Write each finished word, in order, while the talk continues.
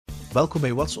Welkom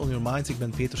bij What's on Your Mind, ik ben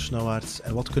Peter Snauwaerts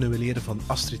en wat kunnen we leren van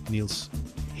Astrid Niels?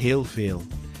 Heel veel.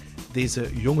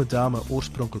 Deze jonge dame,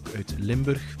 oorspronkelijk uit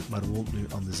Limburg, maar woont nu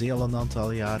aan de zee al een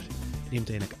aantal jaar, neemt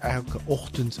eigenlijk elke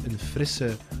ochtend een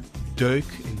frisse duik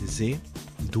in de zee.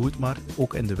 Doe het maar,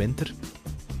 ook in de winter.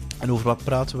 En over wat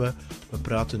praten we? We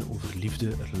praten over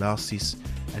liefde, relaties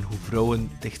en hoe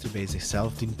vrouwen dichter bij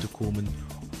zichzelf dienen te komen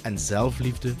en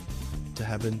zelfliefde te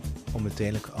hebben om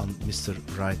uiteindelijk aan Mr.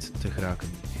 Right te geraken.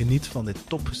 Geniet van dit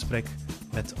topgesprek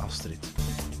met Astrid.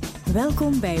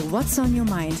 Welkom bij What's on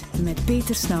Your Mind met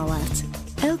Peter Snauwaerts.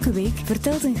 Elke week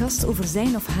vertelt een gast over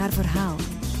zijn of haar verhaal.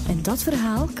 En dat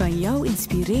verhaal kan jou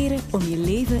inspireren om je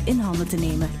leven in handen te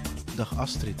nemen. Dag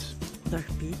Astrid.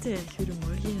 Dag Peter,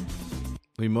 goedemorgen.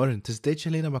 Goedemorgen. Het is een tijdje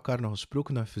geleden dat we elkaar nog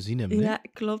gesproken en gezien hebben. Hè? Ja,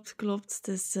 klopt. Het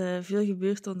is veel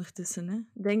gebeurd ondertussen. Hè.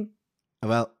 Ik denk,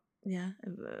 Wel, ja,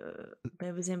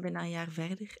 we zijn bijna een jaar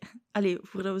verder. Allee,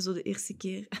 voordat we zo de eerste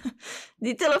keer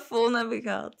die telefoon hebben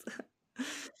gehad.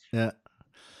 ja.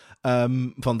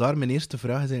 Vandaar mijn eerste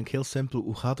vraag is eigenlijk heel simpel.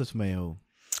 Hoe gaat het met jou?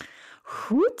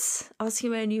 Goed, als je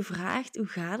mij nu vraagt, hoe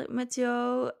gaat het met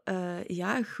jou?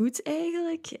 Ja, goed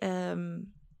eigenlijk.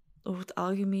 Over het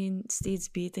algemeen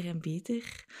steeds beter en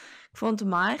beter. Ik vond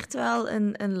maart wel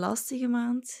een lastige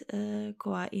maand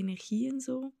qua energie en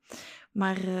zo.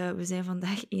 Maar we zijn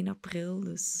vandaag 1 april,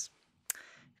 dus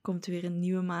er komt weer een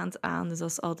nieuwe maand aan. Dus dat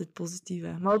is altijd positief.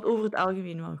 Hè. Maar over het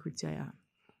algemeen wel goed, ja.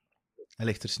 En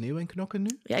ligt er sneeuw in Knokken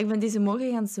nu? Ja, ik ben deze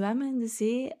morgen gaan zwemmen in de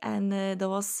zee en dat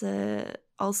was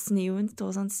al sneeuwend. Het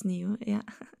was aan het sneeuwen, ja.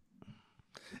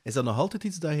 Is dat nog altijd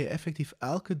iets dat je effectief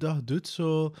elke dag doet?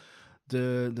 Zo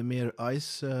de meer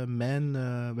Iceman,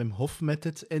 Wim Hof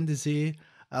method in de zee,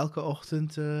 elke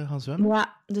ochtend gaan zwemmen?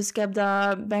 Ja, dus ik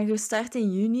ben gestart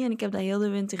in juni en ik heb dat heel de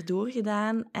winter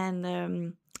doorgedaan.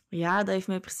 En ja, dat heeft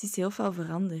mij precies heel veel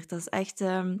veranderd. Dat is echt...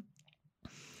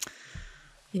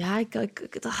 ja,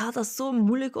 dat is zo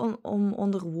moeilijk om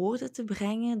onder woorden te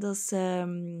brengen.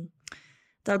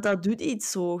 Dat doet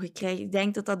iets zo. Ik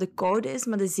denk dat dat de koude is,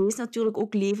 maar de zee is natuurlijk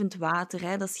ook levend water.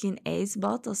 Hè. Dat is geen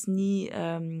ijsbad, dat is niet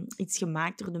iets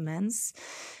gemaakt door de mens.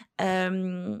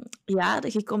 Ja,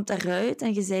 je komt daaruit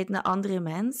en je bent een andere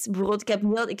mens.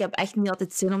 Bijvoorbeeld, ik heb echt niet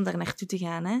altijd zin om daar naartoe te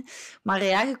gaan. Hè. Maar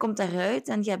ja, je komt daaruit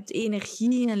en je hebt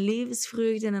energie en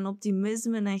levensvreugde en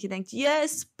optimisme. En je denkt,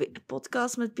 yes,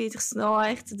 podcast met Peter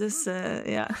Snauwaerts. Dus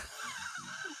ja...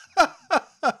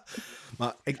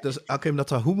 Maar ik kan me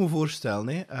dat goed moet voorstellen.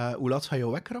 Hè? Hoe laat ga je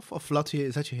wekker af? Of zet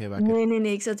je geen wekker?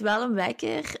 Nee. Ik zet wel een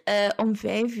wekker om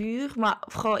 5 uur. Maar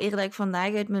eer dat ik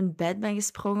vandaag uit mijn bed ben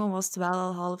gesprongen, was het wel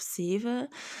al 6:30.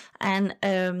 En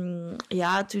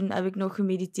ja, toen heb ik nog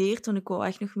gemediteerd. Toen ik wou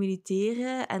echt nog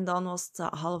mediteren. En dan was het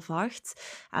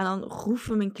 7:30. En dan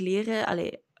roefen mijn kleren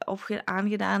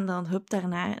aangedaan. Dan hup daar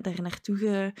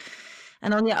naartoe En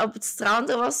dan ja, op het strand,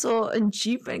 er was zo een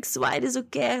jeep en ik zwaaide zo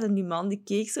keihard. En die man die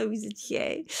keek zo, wie zit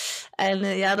jij?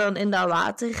 En ja, dan in dat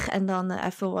water en dan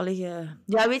even wat liggen...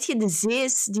 Ja, weet je, de zee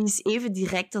die is even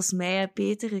direct als mij, hè,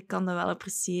 Peter. Ik kan dat wel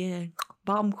appreciëren.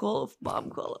 Bam, golf,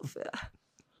 ja.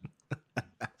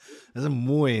 Dat is een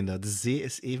mooie, dat. De zee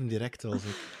is even direct als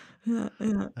ik.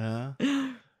 Ja.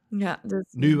 Ja, dus...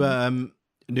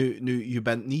 Nu, je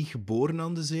bent niet geboren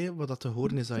aan de zee, wat dat te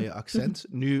horen is aan je accent.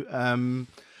 Nu...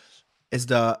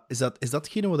 Is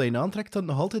datgene wat je aantrekt dan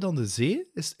nog altijd aan de zee?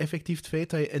 Is effectief het feit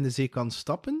dat je in de zee kan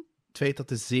stappen? Het feit dat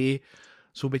de zee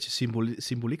zo'n beetje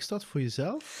symboliek staat voor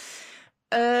jezelf?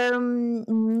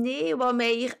 Nee, wat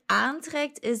mij hier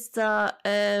aantrekt is dat...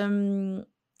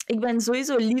 ik ben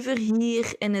sowieso liever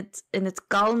hier in het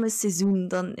kalme seizoen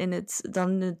dan in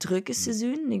het drukke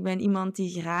seizoen. Ik ben iemand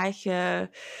die graag...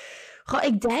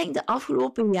 ik denk de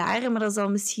afgelopen jaren, maar dat zal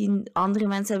misschien... Andere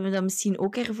mensen hebben dat misschien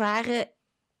ook ervaren...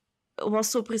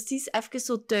 was zo precies even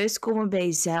zo thuiskomen bij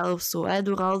jezelf. Zo, hè.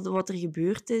 Door al wat er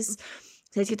gebeurd is,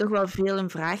 zit je toch wel veel in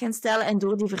vraag aan stellen. En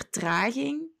door die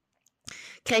vertraging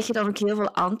krijg je dan ook heel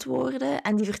veel antwoorden.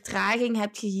 En die vertraging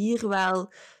heb je hier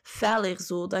wel feller.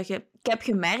 Zo, ik heb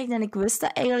gemerkt, en ik wist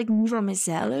dat eigenlijk niet van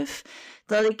mezelf,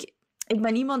 dat ik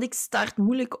ben iemand, ik start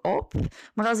moeilijk op.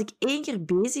 Maar als ik 1 keer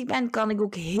bezig ben, kan ik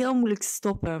ook heel moeilijk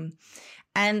stoppen.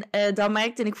 En dat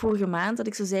merkte ik vorige maand, dat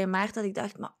ik zo zei in maart, dat ik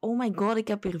dacht, maar oh my god, ik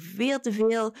heb weer veel te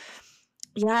veel...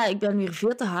 Ja, ik ben weer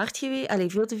veel te hard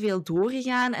geweest, veel te veel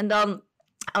doorgegaan. En dan,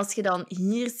 als je dan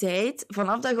hier bent,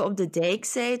 vanaf dat je op de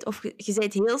dijk bent, of je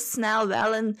bent heel snel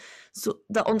wel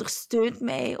dat ondersteunt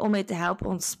mij om mij te helpen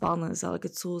ontspannen, zal ik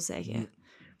het zo zeggen.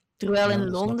 Terwijl in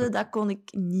Londen, dat kon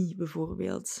ik niet,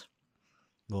 bijvoorbeeld.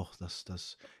 Och,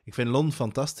 ik vind Londen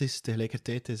fantastisch,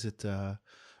 tegelijkertijd is het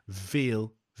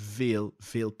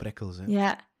veel prikkels. Hè.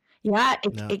 Ja,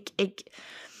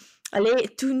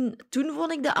 Allee, toen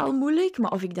vond ik dat al moeilijk,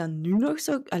 maar of ik dat nu nog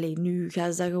zou... Allee, nu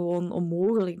gaat dat gewoon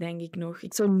onmogelijk, denk ik nog.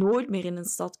 Ik zou nooit meer in een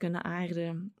stad kunnen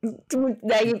aarden. Toen moet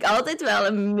denk ik altijd wel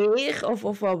een meer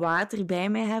of wat water bij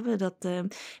mij hebben.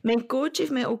 Mijn coach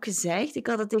heeft mij ook gezegd, ik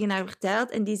had dat tegen haar verteld,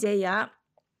 en die zei, ja,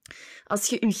 als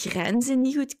je je grenzen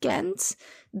niet goed kent,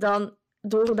 dan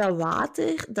door dat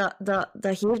water, dat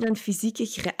geeft een fysieke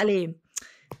grens... Allee...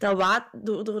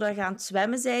 Doordat je aan het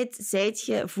zwemmen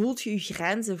bent, voelt je je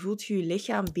grenzen, voelt je je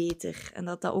lichaam beter. En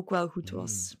dat ook wel goed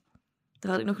was.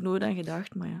 Daar had ik nog nooit aan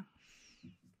gedacht, maar ja.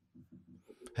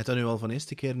 Het had nu al van de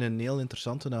eerste keer een heel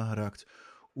interessante aangeraakt.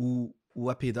 Hoe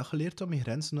heb je dat geleerd om je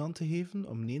grenzen aan te geven,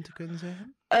 om nee te kunnen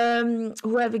zeggen?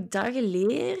 Hoe heb ik dat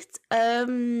geleerd?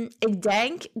 Ik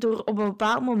denk door op een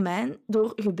bepaald moment,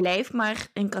 je blijft maar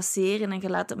incasseren en je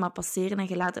laat het maar passeren en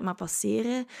je laat het maar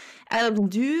passeren. En op den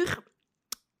duur...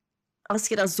 Als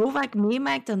je dat zo vaak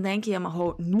meemaakt, dan denk je, ja,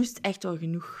 maar nu is het echt wel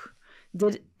genoeg.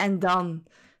 En dan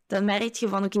merk je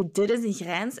van, oké, dit is een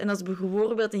grens. En dat is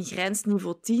bijvoorbeeld een grens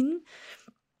niveau 10.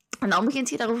 En dan begint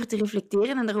je daarover te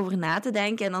reflecteren en daarover na te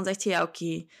denken. En dan zeg je, ja,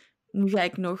 oké, nu ga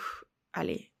ik nog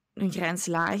een grens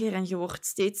lager. En je wordt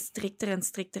steeds strikter en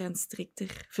strikter en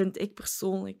strikter, vind ik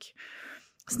persoonlijk.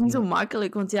 Dat is niet zo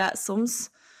makkelijk, want ja, soms...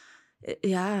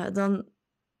 Ja, dan...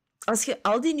 Als je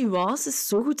al die nuances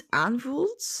zo goed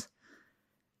aanvoelt...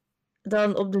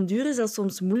 Dan op den duur is dat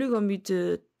soms moeilijk om je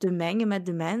te mengen met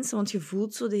de mensen, want je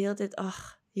voelt zo de hele tijd,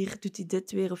 ach, hier doet hij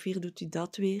dit weer of hier doet hij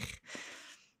dat weer.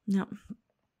 Ja.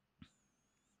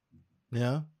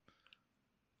 Ja.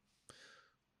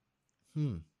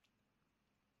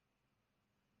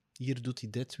 Hier doet hij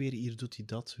dit weer, hier doet hij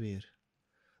dat weer.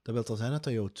 Dat wil dan zeggen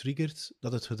dat jou triggert,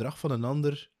 dat het gedrag van een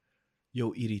ander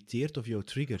jou irriteert of jou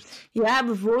triggert. Ja,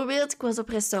 bijvoorbeeld, ik was op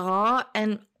restaurant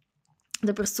en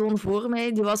de persoon voor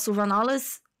mij, die was zo van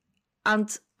alles aan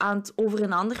het over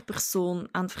een andere persoon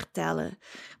aan het vertellen.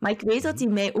 Maar ik weet dat hij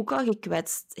mij ook al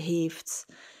gekwetst heeft.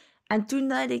 En toen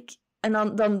dacht ik... En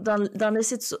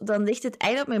dan ligt het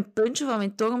eigenlijk op mijn puntje van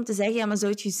mijn tong om te zeggen, ja, maar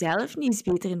zou je jezelf niet eens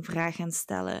beter in vraag gaan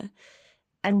stellen?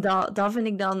 En dat vind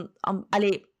ik dan...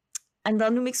 En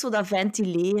dan noem ik zo dat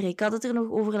ventileren. Ik had het er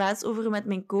nog laatst over met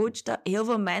mijn coach, dat heel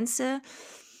veel mensen...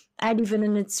 die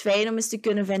vinden het fijn om eens te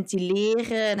kunnen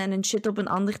ventileren en een shit op een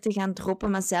ander te gaan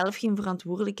droppen, maar zelf geen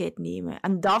verantwoordelijkheid nemen.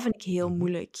 En dat vind ik heel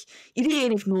moeilijk. Iedereen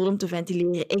heeft nodig om te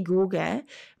ventileren, ik ook, hè.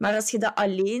 Maar als je dat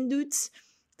alleen doet,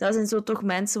 dat zijn zo toch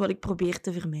mensen wat ik probeer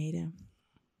te vermijden.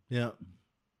 Ja.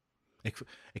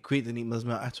 Ik weet het niet, maar dat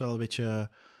is me echt wel een beetje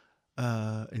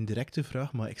een directe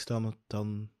vraag, maar ik stel me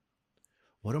dan...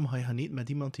 Waarom ga je niet met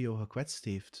iemand die jou gekwetst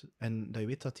heeft? En dat je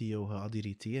weet dat die jou gaat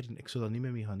irriteren. Ik zou dat niet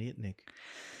met me gaan eten, Nick.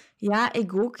 Ja,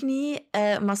 ik ook niet.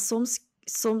 Maar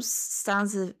soms staan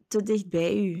ze te dicht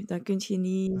bij u. Dan kun je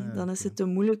niet... Dan is het te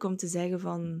moeilijk om te zeggen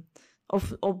van...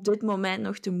 Of op dit moment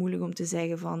nog te moeilijk om te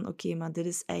zeggen van... Oké, maar dit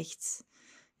is echt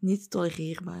niet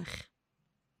tolereerbaar.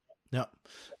 Ja.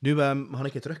 Nu ga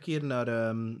ik terugkeren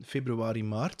naar februari,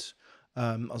 maart.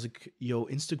 Als ik jouw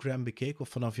Instagram bekijk, of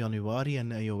vanaf januari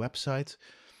en jouw website...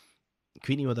 Ik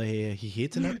weet niet wat je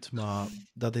gegeten hebt, maar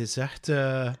dat is echt...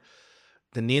 de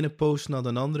ene post na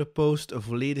de andere post, een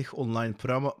volledig online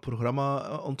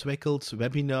programma ontwikkeld,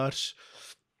 webinars.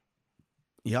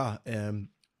 Ja,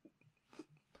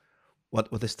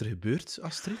 wat is er gebeurd,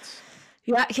 Astrid?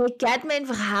 Ja, jij kent mijn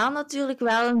verhaal natuurlijk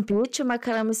wel een beetje, maar ik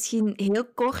ga dat misschien heel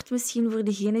kort, voor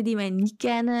degenen die mij niet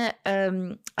kennen,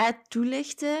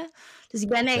 toelichten. Dus ik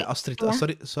ben eigenlijk...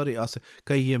 Astrid, sorry, Astrid.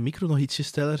 Kan je je micro nog ietsje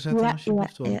stiller zetten,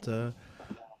 alsjeblieft? Want je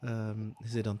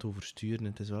bent aan het oversturen en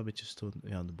het is wel een beetje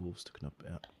aan de bovenste knop.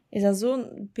 Ja. Is dat zo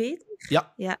beter?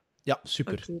 Ja,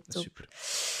 super. Okay, super.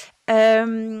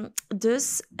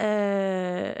 Dus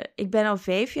ik ben al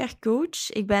 5 jaar coach.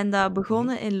 Ik ben dat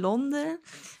begonnen in Londen.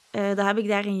 Dat heb ik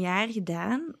daar een jaar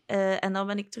gedaan. En dan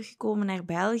ben ik teruggekomen naar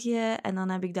België. En dan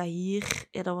heb ik dat hier...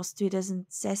 Ja, dat was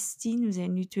 2016. We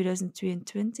zijn nu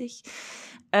 2022.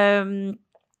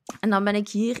 En dan ben ik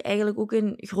hier eigenlijk ook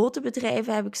in grote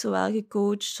bedrijven heb ik zowel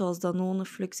gecoacht, zoals Danone,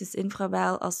 Fluxus,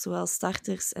 Infrabel, als zowel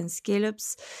starters en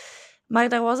scale-ups. Maar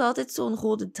daar was altijd zo'n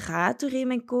rode draad doorheen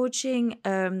mijn coaching.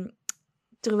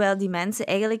 Terwijl die mensen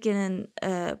eigenlijk in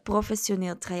een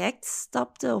professioneel traject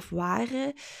stapten of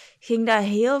waren, ging dat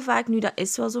heel vaak, nu dat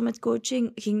is wel zo met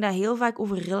coaching, ging dat heel vaak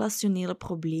over relationele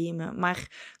problemen.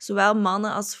 Maar zowel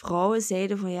mannen als vrouwen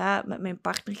zeiden van ja, met mijn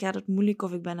partner gaat het moeilijk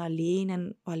of ik ben alleen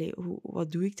en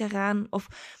wat doe ik daaraan? Of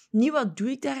niet wat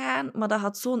doe ik daaraan, maar dat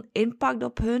had zo'n impact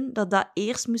op hun dat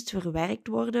eerst moest verwerkt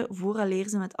worden vooraleer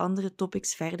ze met andere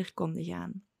topics verder konden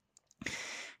gaan.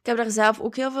 Ik heb daar zelf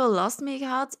ook heel veel last mee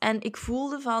gehad. En ik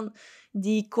voelde van,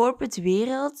 die corporate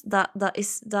wereld,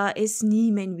 dat is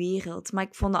niet mijn wereld. Maar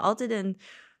ik vond dat altijd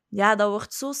ja, dat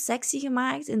wordt zo sexy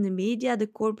gemaakt in de media,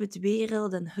 de corporate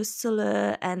wereld, en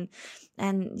hustelen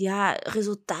en ja,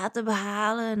 resultaten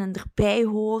behalen en erbij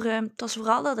horen. Het was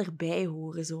vooral dat erbij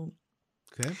horen, zo.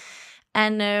 Oké.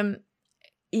 En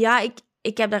ja,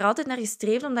 ik heb daar altijd naar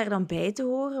gestreefd om daar dan bij te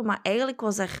horen, maar eigenlijk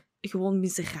was daar gewoon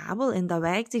miserabel in. Dat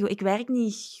werkte. Ik werk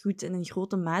niet goed in een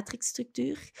grote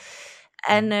matrixstructuur.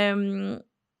 En,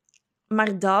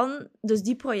 maar dan, dus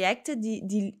die projecten,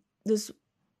 dus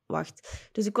wacht.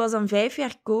 Dus ik was dan 5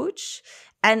 jaar coach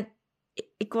en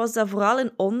ik was daar vooral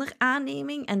in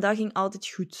onderaanneming en dat ging altijd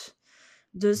goed.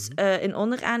 Dus in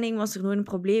onderaanneming was er nooit een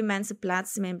probleem. Mensen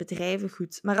plaatsten mijn bedrijven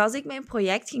goed. Maar als ik mijn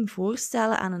project ging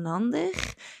voorstellen aan een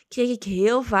ander, kreeg ik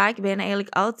heel vaak, bijna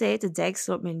eigenlijk altijd, de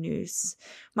deksel op mijn neus.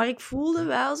 Maar ik voelde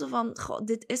wel zo van, goh,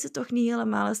 dit is het toch niet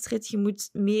helemaal, Astrid. Je moet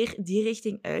meer die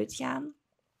richting uitgaan.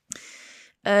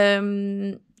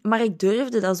 Maar ik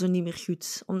durfde dat zo niet meer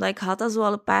goed. Omdat ik had dat zo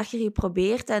al een paar keer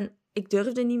geprobeerd en ik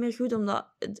durfde niet meer goed, omdat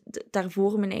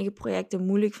daarvoor mijn eigen projecten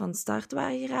moeilijk van start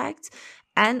waren geraakt.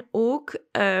 En ook,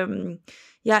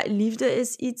 ja, liefde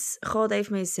is iets, dat heeft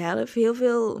mijzelf heel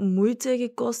veel moeite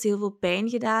gekost, heel veel pijn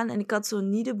gedaan. En ik had zo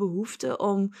niet de behoefte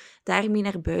om daarmee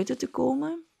naar buiten te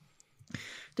komen.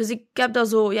 Dus ik heb dat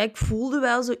zo, ja, ik voelde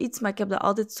wel zoiets, maar ik heb dat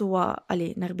altijd zo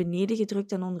naar beneden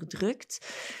gedrukt en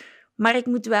onderdrukt. Maar ik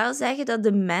moet wel zeggen dat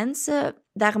de mensen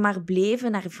daar maar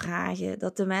bleven naar vragen.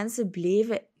 Dat de mensen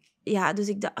bleven... Ja, dus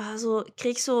ik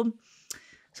kreeg zo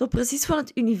precies van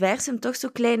het universum toch zo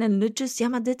kleine nutjes. Ja,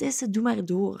 maar dit is het, doe maar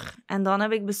door. En dan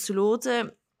heb ik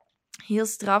besloten... Heel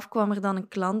straf kwam er dan een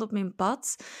klant op mijn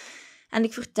pad. En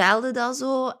ik vertelde dat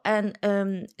zo. En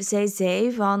zij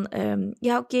zei van...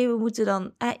 ja, oké, we moeten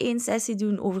dan 1 sessie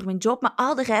doen over mijn job. Maar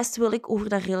al de rest wil ik over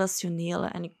dat relationele.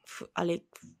 En ik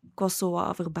was zo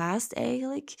wat verbaasd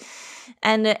eigenlijk.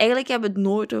 En eigenlijk hebben we het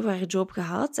nooit over haar job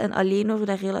gehad. En alleen over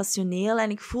dat relationele. En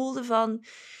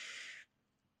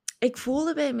ik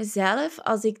voelde bij mezelf,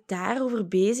 als ik daarover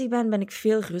bezig ben, ben ik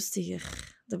veel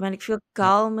rustiger. Dan ben ik veel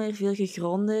kalmer, veel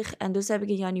gegronder. En dus heb ik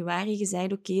in januari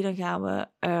gezegd, oké, dan gaan we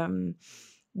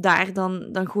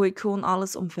dan gooi ik gewoon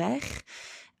alles omver.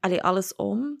 Alles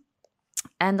om.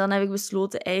 En dan heb ik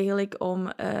besloten eigenlijk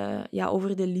om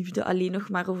over de liefde, alleen nog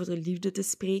maar over de liefde te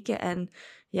spreken. En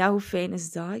ja, hoe fijn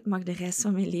is dat? Ik mag de rest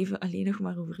van mijn leven alleen nog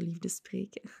maar over liefde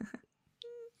spreken.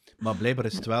 Maar blijkbaar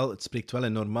is het spreekt wel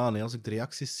enorm aan. Hè? Als ik de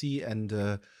reacties zie en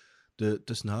de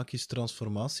tussen haakjes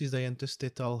transformaties dat je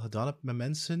intussen al gedaan hebt met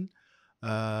mensen,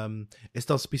 is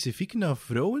dat specifiek naar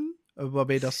vrouwen?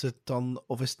 Waarbij dat ze dan,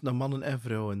 of is het naar mannen en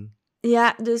vrouwen?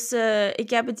 Ja, dus ik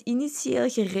heb het initieel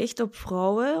gericht op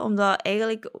vrouwen, omdat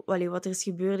eigenlijk, wat er is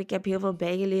gebeurd, ik heb heel veel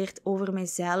bijgeleerd over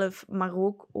mijzelf, maar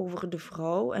ook over de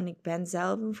vrouw. En ik ben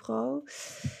zelf een vrouw.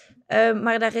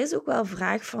 Maar daar is ook wel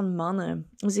vraag van mannen.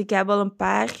 Dus ik heb al een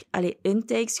paar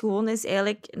intakes gewoon eens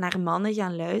eigenlijk naar mannen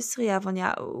gaan luisteren. Ja, van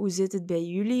ja, hoe zit het bij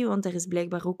jullie? Want er is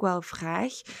blijkbaar ook wel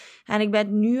vraag. En ik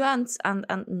ben nu aan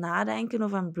het nadenken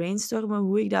of aan het brainstormen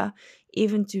hoe ik dat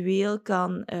eventueel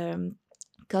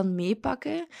kan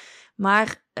meepakken.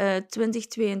 Maar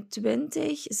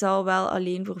 2022 zal wel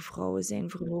alleen voor vrouwen zijn,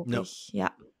 voorlopig.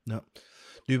 Ja.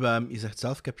 Nu, je zegt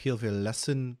zelf, ik heb heel veel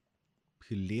lessen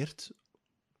geleerd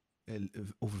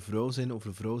over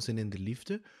vrouw zijn in de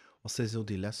liefde. Wat zijn zo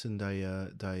die lessen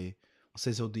wat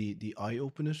zijn zo die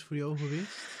eye-openers voor jou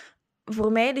geweest?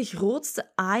 Voor mij de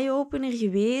grootste eye-opener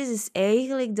geweest is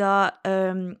eigenlijk dat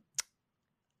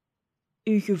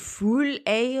uw gevoel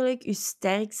eigenlijk uw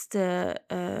sterkste...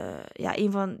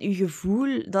 een van uw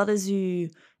gevoel, dat is uw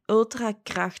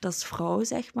ultrakracht als vrouw,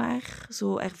 zeg maar.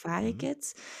 Zo ervaar ik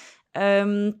het.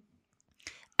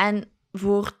 En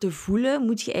voor te voelen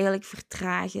moet je eigenlijk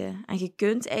vertragen. En je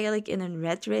kunt eigenlijk in een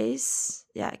rat race...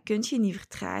 Ja, kun je niet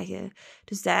vertragen.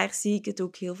 Dus daar zie ik het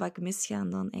ook heel vaak misgaan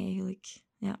dan eigenlijk.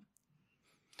 Ja.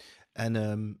 En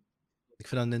ik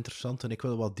vind dat interessant en ik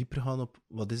wil wat dieper gaan op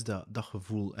wat is dat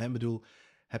gevoel. Hè? Ik bedoel, je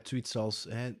hebt zoiets als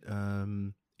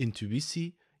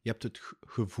intuïtie, je hebt het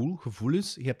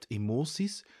gevoelens, je hebt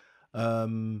emoties.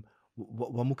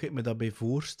 Wat moet ik me daarbij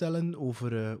voorstellen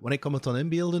over... want ik kan me het dan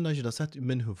inbeelden, als je dat zegt,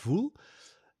 mijn gevoel.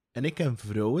 En ik ken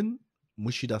vrouwen,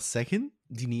 moest je dat zeggen,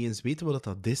 die niet eens weten wat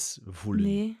dat is, voelen.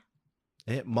 Nee.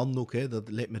 Man ook, dat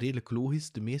lijkt me redelijk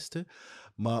logisch, de meeste.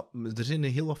 Maar er zijn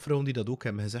heel wat vrouwen die dat ook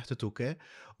hebben. Je zegt het ook,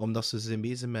 omdat ze zijn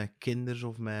bezig met kinderen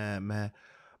of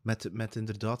met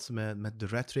inderdaad, met de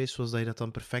rat race, zoals dat je dat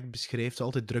dan perfect beschrijft.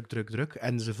 Altijd druk.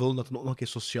 En ze vullen dat nog een keer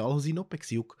sociaal gezien op. Ik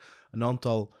zie ook een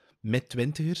aantal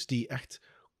mid-twintigers die echt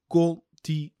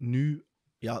continu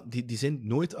die zijn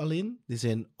nooit alleen. Die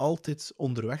zijn altijd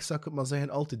onderweg, zou ik het maar zeggen.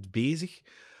 Altijd bezig.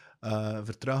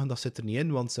 Vertragen, dat zit er niet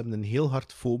in, want ze hebben een heel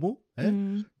hard FOMO.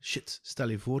 Hè? Shit, stel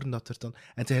je voor dat er dan...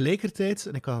 En tegelijkertijd,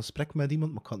 en ik had een gesprek met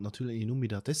iemand, maar ik kan het natuurlijk niet noemen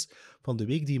wie dat is, van de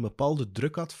week die een bepaalde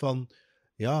druk had van...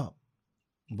 Ja,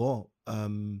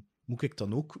 moet ik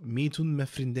dan ook meedoen met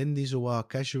vriendinnen die zo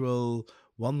casual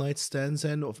one-night stand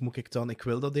zijn? Of moet ik dan... Ik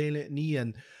wil dat eigenlijk niet.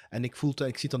 En ik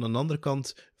zie dan aan de andere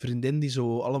kant vriendinnen die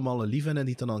zo allemaal lief hebben en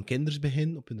die dan aan kinders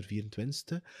beginnen, op hun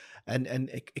 24e.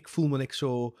 En ik voel me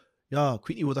zo... Ja, ik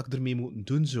weet niet wat ik ermee moet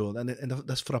doen. Zo. En dat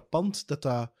is frappant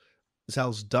dat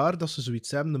zelfs daar, dat ze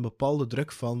zoiets hebben, een bepaalde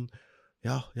druk van...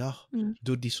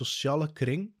 door die sociale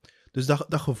kring. Dus dat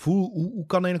gevoel, hoe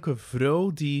kan eigenlijk een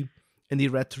vrouw die in die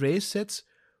rat race zit,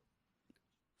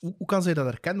 hoe kan zij dat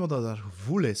herkennen, wat dat haar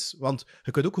gevoel is? Want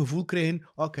je kunt ook een gevoel krijgen,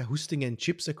 ik heb hoesting en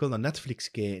chips, ik wil naar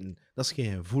Netflix kijken. Dat is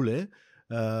geen gevoel, hè.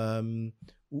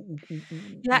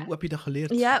 Hoe heb je dat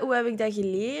geleerd? Ja, hoe heb ik dat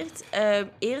geleerd?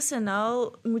 Eerst en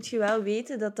al moet je wel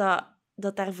weten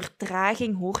dat daar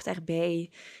vertraging hoort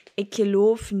daarbij. Ik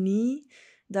geloof niet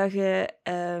dat je,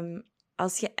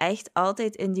 als je echt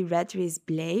altijd in die rat race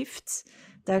blijft,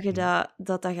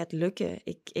 dat gaat lukken.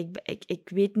 Ik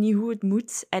weet niet hoe het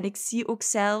moet. En ik zie ook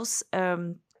zelfs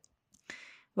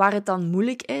waar het dan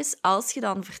moeilijk is, als je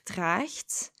dan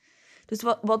vertraagt. Dus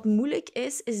wat moeilijk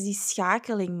is die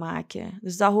schakeling maken.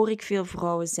 Dus dat hoor ik veel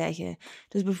vrouwen zeggen.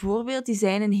 Dus bijvoorbeeld, die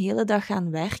zijn een hele dag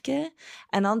gaan werken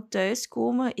en dan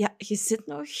thuiskomen. Ja, je zit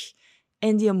nog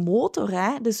in die motor,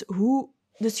 hè. Dus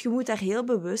je moet daar heel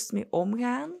bewust mee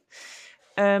omgaan.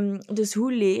 Dus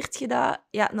hoe leert je dat?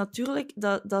 Ja, natuurlijk,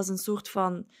 dat is een soort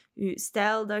van...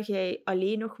 Stel dat jij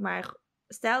alleen nog maar...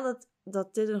 Stel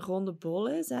dat dit een ronde bol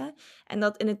is, hè, en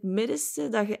dat in het middenste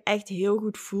dat je echt heel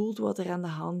goed voelt wat er aan de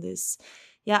hand is.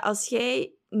 Ja, als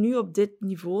jij nu op dit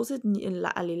niveau zit, in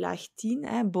laag 10,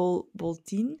 hè, bol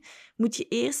 10, moet je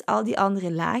eerst al die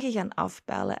andere lagen gaan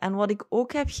afpellen. En wat ik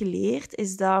ook heb geleerd,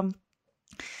 is dat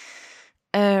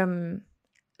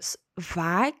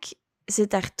vaak zit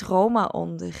daar trauma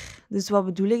onder. Dus wat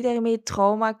bedoel ik daarmee?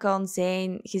 Trauma kan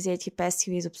zijn, je bent gepest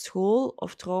geweest op school.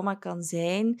 Of trauma kan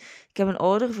zijn, ik heb een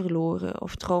ouder verloren.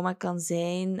 Of trauma kan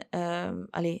zijn,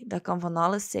 dat kan van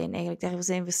alles zijn eigenlijk. Daar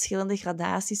zijn verschillende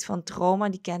gradaties van trauma,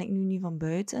 die ken ik nu niet van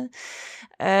buiten.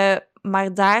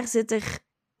 Maar daar zit er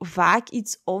vaak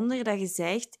iets onder dat je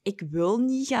zegt, ik wil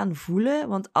niet gaan voelen,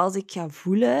 want als ik ga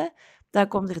voelen, dan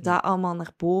komt er dat allemaal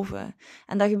naar boven.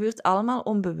 En dat gebeurt allemaal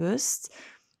onbewust.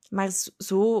 Maar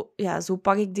zo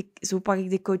pak ik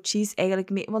de coaches eigenlijk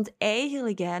mee. Want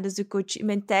eigenlijk, dus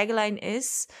mijn tagline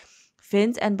is...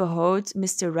 Vind en behoud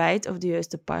Mr. Right of de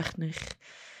juiste partner.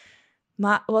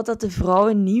 Maar wat dat de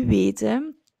vrouwen niet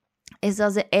weten, is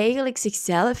dat ze eigenlijk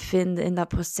zichzelf vinden in dat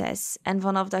proces. En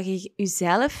vanaf dat je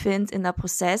jezelf vindt in dat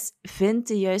proces, vindt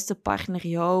de juiste partner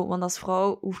jou. Want als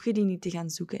vrouw hoef je die niet te gaan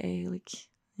zoeken, eigenlijk.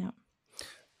 Ja.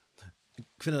 Ik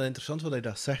vind het interessant wat hij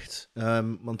dat zegt.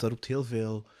 Want dat roept heel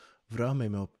veel... Vraag mij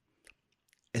maar op.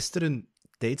 Is er een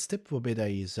tijdstip waarbij dat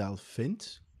je jezelf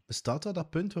vindt? Bestaat dat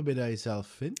punt waarbij dat je jezelf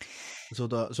vindt?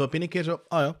 Zo op één keer zo...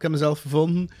 ik heb mezelf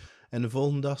gevonden. En de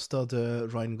volgende dag staat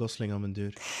Ryan Gosling aan mijn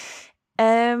deur.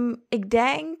 Ik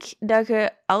denk dat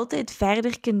je altijd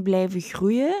verder kunt blijven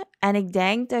groeien. En ik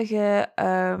denk dat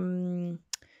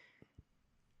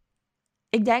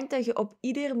je op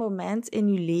ieder moment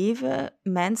in je leven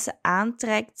mensen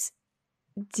aantrekt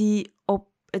die op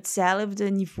hetzelfde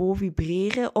niveau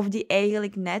vibreren, of die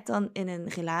eigenlijk net dan in een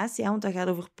relatie, want dat gaat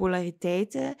over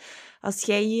polariteiten. Als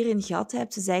jij hier een gat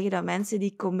hebt, ze zeggen dat mensen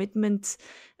die commitment,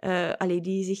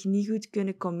 die zich niet goed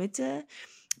kunnen committen,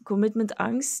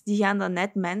 commitmentangst, die gaan dan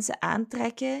net mensen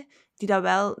aantrekken die dat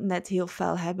wel net heel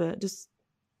fel hebben.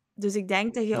 Dus ik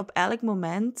denk dat je op elk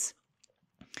moment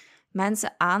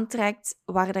mensen aantrekt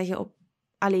waar dat je op,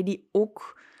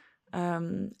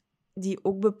 die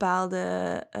ook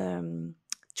bepaalde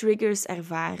triggers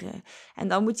ervaren. En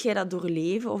dan moet jij dat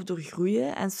doorleven of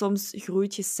doorgroeien. En soms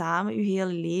groeit je samen je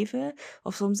hele leven.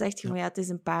 Of soms zeg je van het is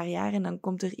een paar jaar en dan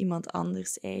komt er iemand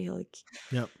anders eigenlijk.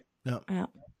 Ja.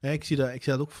 Ja, ik zie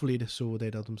dat ook volledig zo, wat hij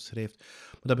dat omschrijft.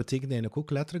 Maar dat betekent eigenlijk ook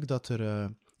letterlijk dat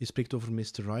je spreekt over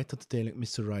Mr. Right, dat het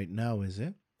eigenlijk Mr. Right Now is, hè?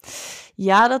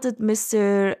 Ja, dat het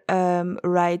Mr.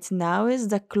 Right Now is,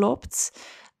 dat klopt.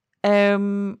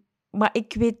 Maar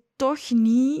ik weet toch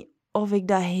niet of ik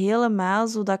dat helemaal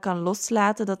zo dat kan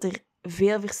loslaten, dat er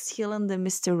veel verschillende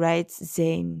Mr. Right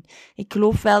zijn. Ik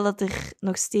geloof wel dat er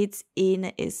nog steeds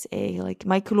ene is, eigenlijk.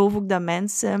 Maar ik geloof ook dat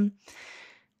mensen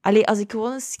Allee, als ik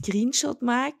gewoon een screenshot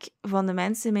maak van de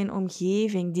mensen in mijn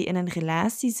omgeving die in een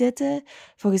relatie zitten,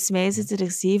 volgens mij zitten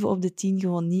er 7 op de 10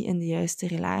 gewoon niet in de juiste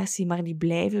relatie, maar die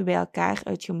blijven bij elkaar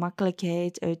uit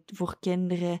gemakkelijkheid, voor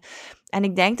kinderen. En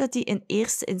ik denk dat die in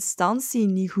eerste instantie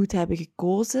niet goed hebben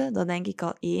gekozen. Dat denk ik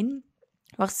al 1.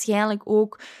 Waarschijnlijk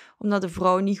ook omdat de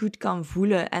vrouw niet goed kan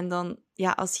voelen. En dan,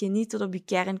 ja, als je niet tot op je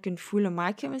kern kunt voelen,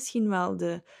 maak je misschien wel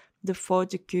de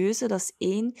foute keuze. Dat is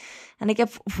 1. En ik heb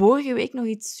vorige week nog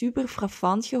iets super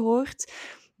frappant gehoord.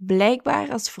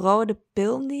 Blijkbaar, als vrouwen de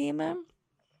pil nemen,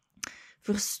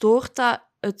 verstoort dat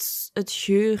het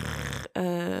geur,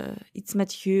 iets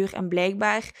met geur. En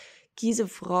blijkbaar kiezen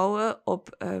vrouwen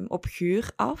op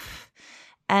geur af.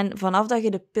 En vanaf dat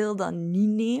je de pil dan niet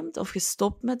neemt, of je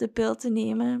stopt met de pil te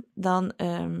nemen, dan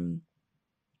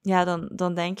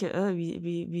denk je,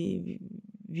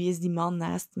 wie is die man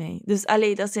naast mij? Dus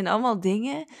dat zijn allemaal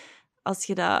dingen, als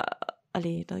je dat...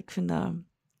 ik vind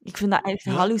dat echt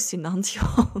hallucinant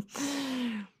gewoon.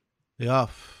 Ja,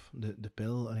 de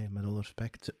pil, met alle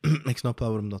respect. Ik snap wel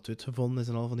waarom dat uitgevonden is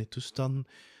en al van die toestanden.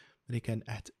 Maar ik ken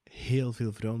echt heel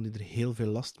veel vrouwen die er heel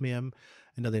veel last mee hebben.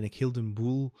 En dat eigenlijk heel de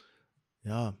boel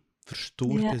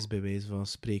verstoord is, bij wijze van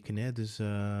spreken. Hè. Dus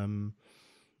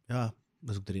dat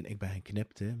is ook erin. Ik ben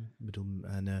geknipt, hè. Ik bedoel,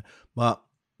 maar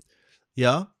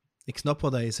ja, ik snap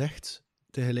wat je zegt.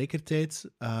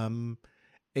 Tegelijkertijd,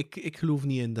 ik geloof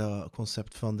niet in dat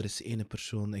concept van er is ene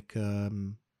persoon.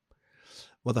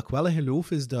 Wat ik wel in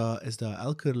geloof is dat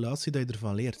elke relatie dat je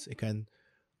ervan leert.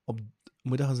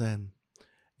 Moet dat gaan zeggen?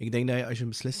 Ik denk dat je, als je een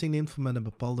beslissing neemt om met een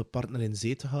bepaalde partner in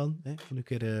zee te gaan, om een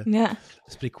keer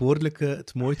spreekwoordelijk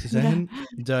het mooi te zeggen,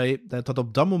 dat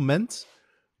op dat moment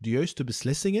de juiste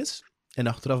beslissing is. En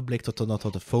achteraf blijkt dat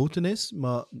de fouten is.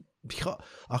 Maar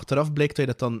achteraf blijkt dat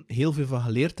je dat dan heel veel van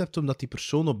geleerd hebt, omdat die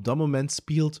persoon op dat moment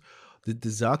speelt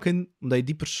de zaken, omdat je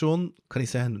die persoon, kan ik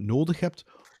zeggen, nodig hebt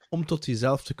om tot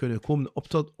jezelf te kunnen komen,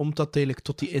 om eigenlijk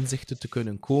tot die inzichten te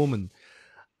kunnen komen.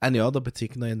 En ja, dat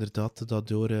betekent dat je inderdaad dat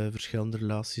door verschillende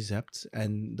relaties hebt.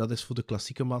 En dat is voor de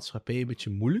klassieke maatschappij een beetje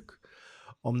moeilijk,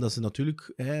 omdat ze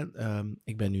natuurlijk...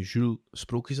 ik ben nu Jules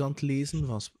sprookjes aan het lezen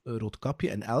van Roodkapje,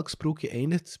 en elk sprookje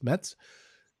eindigt met...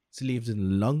 Ze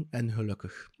leefden lang en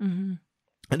gelukkig. Mm-hmm.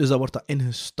 En dus dat wordt dat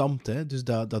ingestampt, hè. Dus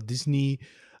dat Disney...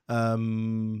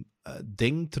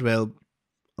 ding, terwijl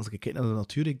als ik kijk naar de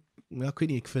natuur, ik weet niet,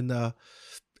 ik vind dat...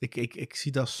 Ik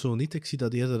zie dat zo niet. Ik zie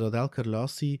dat eerder dat elke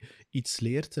relatie iets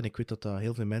leert. En ik weet dat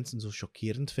heel veel mensen zo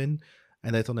chockerend vinden.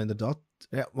 En dat je dan inderdaad...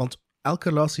 Ja, want elke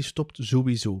relatie stopt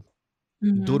sowieso.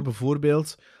 Mm-hmm. Door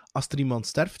bijvoorbeeld, als er iemand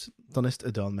sterft, dan is het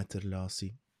gedaan met de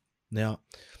relatie. Ja.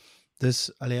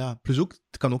 Dus, plus ook,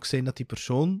 het kan ook zijn dat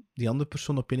die andere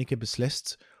persoon op een keer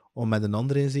beslist om met een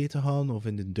ander in zee te gaan, of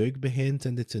in de duik begint,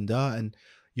 en dit en dat. En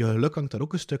je geluk hangt daar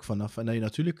ook een stuk van af. En dat je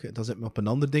natuurlijk, dat zit me op een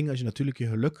ander ding, als je natuurlijk je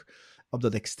geluk op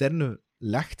dat externe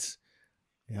legt,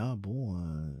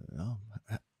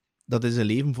 dat is een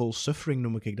leven vol suffering,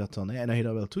 noem ik dat dan. Hè. En als je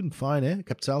dat wil doen, fijn, hè. Ik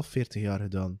heb het zelf 40 jaar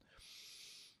gedaan.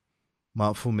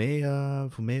 Maar voor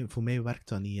mij werkt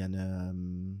dat niet.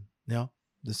 En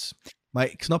dus... Maar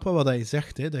ik snap wel wat je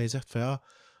zegt, hè. Dat je zegt van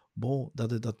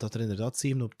dat er inderdaad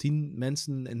 7 op 10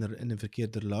 mensen in een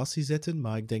verkeerde relatie zitten,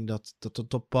 maar ik denk dat op een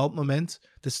bepaald moment,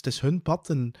 het is hun pad,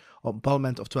 en op een bepaald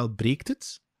moment oftewel breekt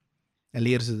het, en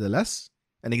leren ze de les,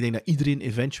 en ik denk dat iedereen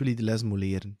eventually de les moet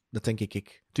leren. Dat denk ik.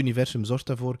 Het universum zorgt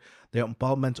ervoor dat je op een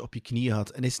bepaald moment op je knieën gaat,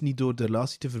 en is het niet door de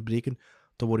relatie te verbreken,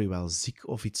 dan word je wel ziek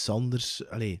of iets anders.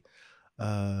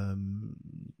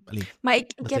 Maar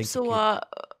ik heb zo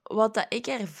wat dat ik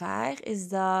ervaar, is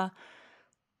dat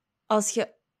als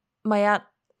je... Maar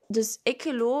ja, dus ik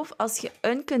geloof, als je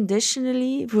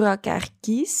unconditionally voor elkaar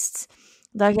kiest,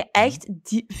 dat je echt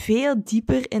veel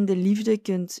dieper in de liefde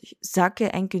kunt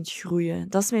zakken en kunt groeien.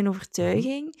 Dat is mijn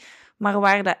overtuiging. Maar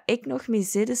waar dat ik nog mee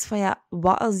zit, is van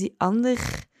wat als die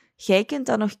ander... Jij kunt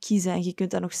dat nog kiezen en je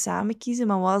kunt dat nog samen kiezen,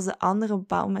 maar wat als de ander op een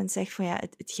bepaald moment zegt van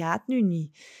het gaat nu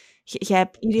niet.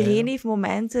 Iedereen heeft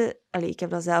momenten... ik heb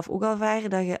dat zelf ook al ervaren,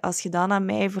 dat je, als je dan aan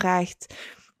mij vraagt...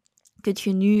 Kun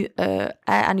je nu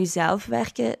aan jezelf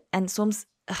werken? En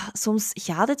soms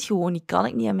gaat het gewoon niet. Kan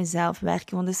ik niet aan mezelf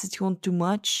werken, want dan is het gewoon too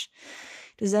much.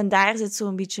 Dus en daar zit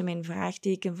zo'n beetje mijn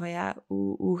vraagteken van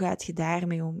hoe gaat je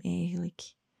daarmee om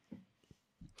eigenlijk?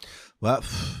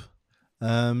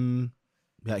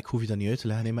 Ik hoef je dat niet uit te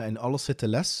leggen, nee, maar in alles zit de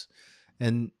les.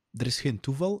 En er is geen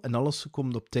toeval en alles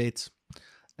komt op tijd.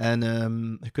 En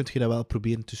je kunt je dat wel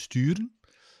proberen te sturen.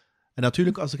 En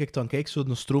natuurlijk, als ik dan kijk,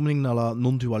 zo'n stroming naar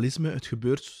non-dualisme, het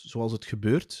gebeurt zoals het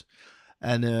gebeurt.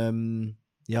 En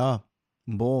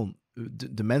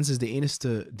de mens is de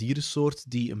enige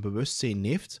dierensoort die een bewustzijn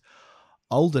heeft.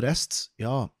 Al de rest,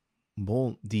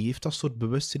 bon, die heeft dat soort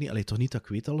bewustzijn niet. Allee, toch niet dat ik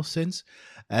weet, alleszins.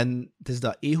 En het is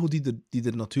dat ego die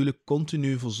er natuurlijk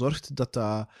continu voor zorgt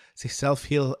dat zichzelf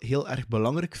heel, heel erg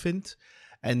belangrijk vindt.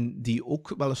 En die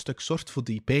ook wel een stuk zorgt voor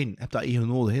die pijn. Je hebt dat ego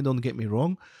nodig, hè? Don't get me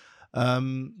wrong.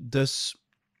 Dus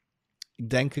ik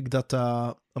denk dat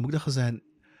hoe moet ik dat gaan zeggen?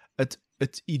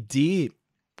 Het idee, ik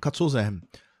ga het zo zeggen.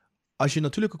 Als je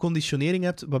natuurlijke conditionering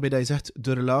hebt, waarbij dat je zegt,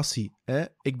 de relatie,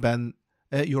 ik ben,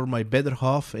 you're my better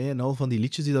half, en al van die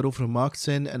liedjes die daarover gemaakt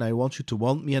zijn, en I want you to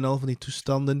want me, en al van die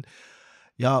toestanden,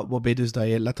 ja, waarbij dus dat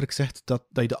je letterlijk zegt dat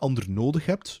je de ander nodig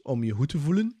hebt om je goed te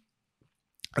voelen,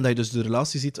 en dat je dus de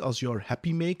relatie ziet als your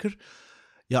happy maker.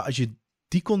 Ja, als je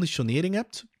die conditionering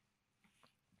hebt,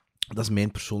 dat is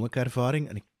mijn persoonlijke ervaring,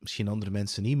 en misschien andere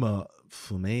mensen niet, maar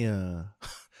voor mij...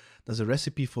 Dat is een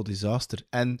recipe voor disaster.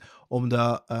 En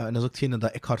omdat, en dat is ook hetgene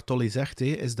dat Eckhart Tolle zegt,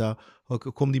 is dat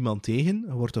je komt iemand tegen,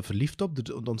 je wordt er verliefd op,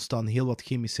 er ontstaan heel wat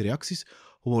chemische reacties,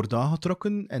 je wordt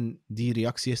aangetrokken, en die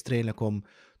reactie is er eigenlijk om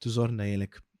te zorgen dat je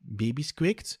eigenlijk baby's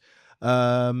kweekt.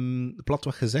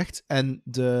 Platweg gezegd. En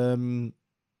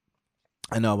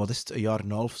nou, wat is het, een jaar en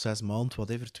een half, 6 maanden,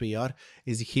 whatever, 2 jaar,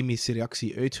 is die chemische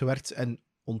reactie uitgewerkt en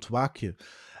ontwaak je.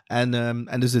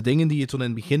 En dus de dingen die je toen in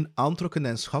het begin aantrokken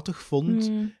en schattig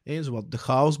vond, zoals de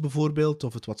chaos bijvoorbeeld,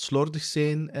 of het wat slordig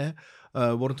zijn,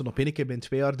 worden dan op één keer binnen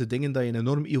 2 jaar de dingen dat je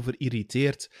enorm over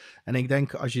irriteert. En ik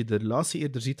denk, als je de relatie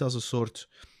eerder ziet als een soort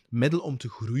middel om te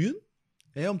groeien,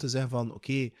 om te zeggen van,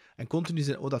 oké, en continu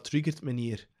zeggen, dat triggert me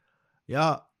hier.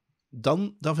 Ja,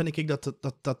 dan vind ik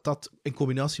dat in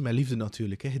combinatie met liefde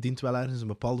natuurlijk, je dient wel ergens een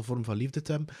bepaalde vorm van liefde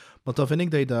te hebben, maar dan vind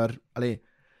ik dat je daar,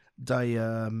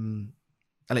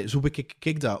 zo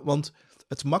bekijk dat. Want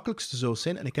het makkelijkste zou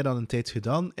zijn, en ik heb dat een tijd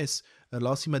gedaan, is een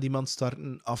relatie met iemand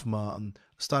starten, afmaken.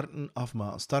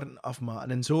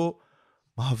 En zo,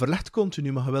 maar je verlegt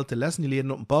continu, maar je wilt de les niet leren.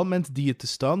 Op een bepaald moment die je te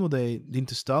staan, waar je dient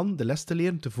te staan, de les te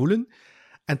leren, te voelen.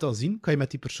 En dan zien, kan je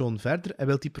met die persoon verder, en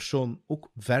wil die persoon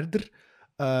ook verder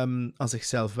aan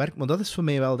zichzelf werken. Maar dat is voor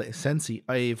mij wel de essentie.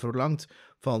 Als je verlangt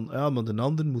van, ja, maar de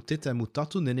ander moet dit en moet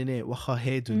dat doen. Nee, wat gaat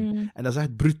hij doen? En dat is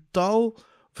echt brutaal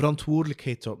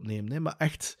verantwoordelijkheid opnemen. Hè? Maar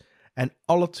echt, en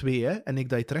alle twee, en ik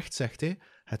dat je terecht zegt,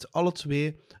 het alle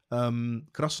twee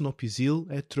krassen op je ziel,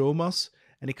 trauma's.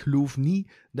 En ik geloof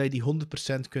niet dat je die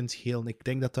 100% kunt helen. Ik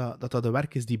denk dat een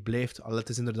werk is die blijft. Al het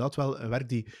is inderdaad wel een werk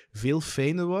die veel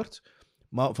fijner wordt.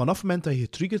 Maar vanaf het moment dat je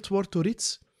getriggerd wordt door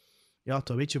iets, ja,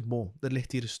 dan weet je, er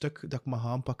ligt hier een stuk dat ik mag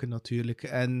aanpakken natuurlijk.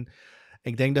 En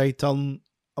ik denk dat je dan,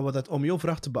 om jouw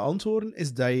vraag te beantwoorden,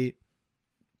 is dat je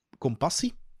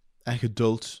compassie en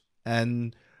geduld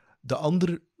en de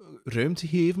ander ruimte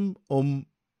geven om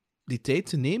die tijd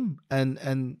te nemen.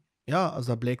 En ja, als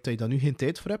dat blijkt dat je daar nu geen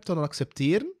tijd voor hebt, dan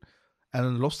accepteren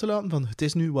en los te laten van het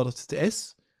is nu wat het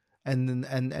is. En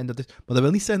dat is, maar dat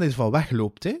wil niet zeggen dat je van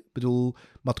wegloopt. Hè? Ik bedoel,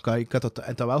 maar ik had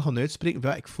dat wel gaan uitspreken.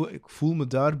 Ja, ik voel me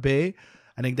daarbij.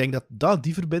 En ik denk dat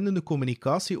die verbindende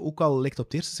communicatie, ook al lijkt op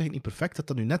het eerste zicht niet perfect,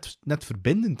 dat nu net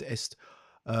verbindend is.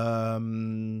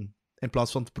 In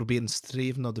plaats van te proberen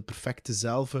streven naar de perfecte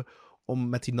zelf, om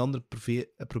met die ander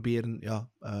proberen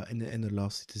in een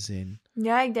relatie te zijn.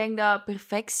 Ja, ik denk dat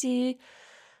perfectie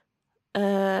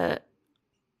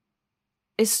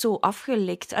is zo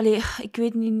afgelikt. Allee, ik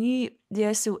weet niet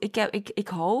juist zo. Ik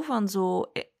hou van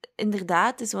zo.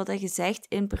 Inderdaad, is wat je zegt,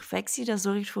 imperfectie, dat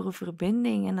zorgt voor een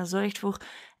verbinding en dat zorgt voor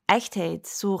echtheid,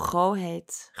 zo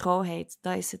rauwheid,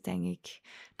 dat is het, denk ik.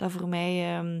 Dat voor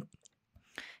mij,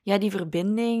 die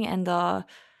verbinding en dat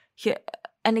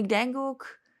en ik denk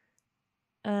ook,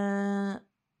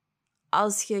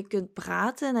 als je kunt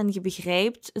praten en je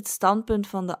begrijpt het standpunt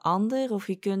van de ander, of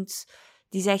je kunt,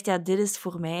 die zegt, ja, dit is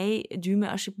voor mij, duw me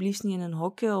alsjeblieft niet in een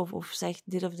hokje, of zeg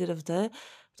dit of dit of dat,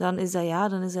 dan is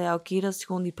dat oké, dat is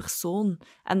gewoon die persoon.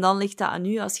 En dan ligt dat aan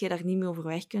u. Als je daar niet mee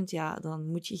overweg kunt, ja, dan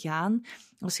moet je gaan.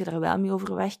 Als je daar wel mee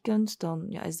overweg kunt, dan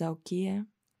is dat oké, hè.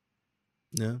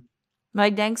 Ja. Maar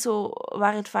ik denk zo,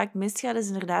 waar het vaak misgaat, is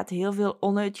inderdaad heel veel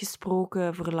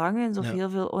onuitgesproken verlangens, of heel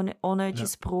veel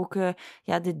onuitgesproken,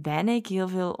 dit ben ik, heel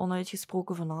veel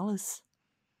onuitgesproken van alles.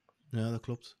 Ja, dat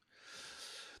klopt.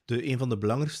 Een van de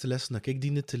belangrijkste lessen dat ik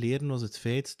diende te leren was het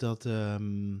feit dat,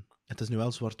 het is nu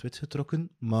wel zwart-wit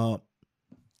getrokken, maar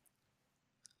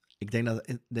ik denk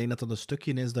dat dat een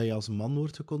stukje is dat je als man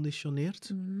wordt geconditioneerd.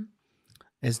 Mm-hmm.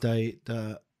 Is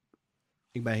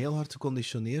ik ben heel hard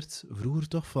geconditioneerd, vroeger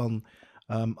toch, van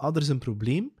er is een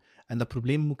probleem en dat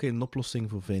probleem moet ik een oplossing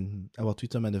voor vinden. En wat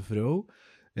doet dat met een vrouw?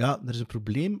 Ja, er is een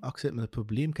probleem, ik zit met een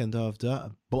probleem, ik ken dat of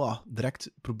dat.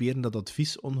 Direct proberen dat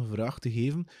advies ongevraagd te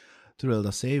geven, terwijl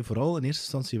dat zij vooral in eerste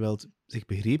instantie wel zich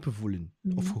begrepen voelen,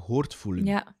 of gehoord voelen.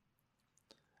 Ja.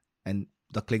 En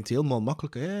dat klinkt helemaal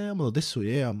makkelijk. Ja, maar dat is zo.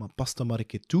 Ja, maar pas dan maar een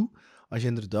keer toe. Als je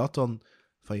inderdaad dan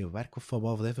van je werk of van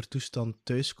whatever toestand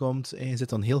thuiskomt en je zit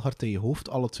dan heel hard in je hoofd,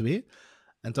 alle twee.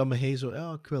 En dan ben je zo,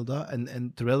 ja, ik wil dat.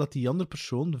 En terwijl dat die andere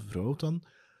persoon, de vrouw dan,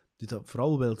 die dat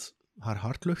vooral wilt haar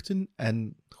hart luchten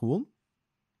en gewoon...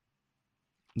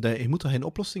 Je moet dan geen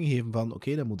oplossing geven van,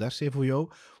 oké, dat moet er zijn voor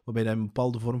jou, waarbij je een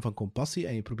bepaalde vorm van compassie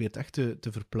en je probeert echt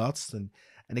te verplaatsen.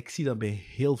 En ik zie dat bij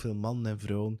heel veel mannen en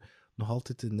vrouwen nog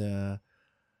altijd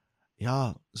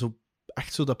zo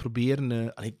echt zo dat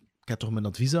proberen... ik heb toch mijn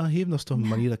advies aangegeven, dat is toch een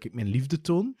manier dat ik mijn liefde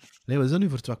toon? Nee, wat is dat nu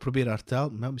voor het? Ik probeer haar taal,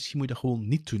 maar misschien moet je dat gewoon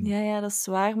niet doen. Ja, dat is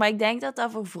waar. Maar ik denk dat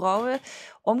dat voor vrouwen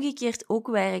omgekeerd ook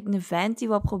werkt. Een vent die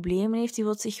wat problemen heeft, die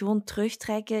wil zich gewoon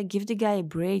terugtrekken. Give the guy a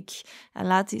break.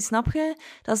 En snap je?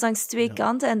 Dat is langs twee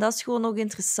kanten. En dat is gewoon ook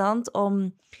interessant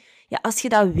om... Ja, als je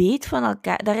dat weet van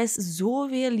elkaar... Daar is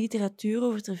zoveel literatuur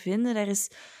over te vinden.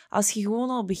 Als je gewoon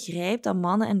al begrijpt dat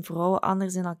mannen en vrouwen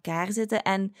anders in elkaar zitten.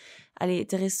 En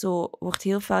wordt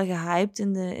heel veel gehyped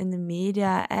in de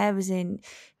media.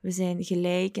 We zijn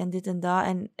gelijk en dit en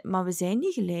dat. Maar we zijn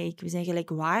niet gelijk. We zijn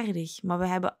gelijkwaardig. Maar we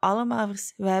hebben allemaal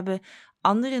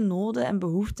andere noden en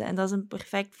behoeften. En dat is een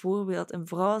perfect voorbeeld. Een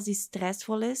vrouw, als die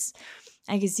stressvol is...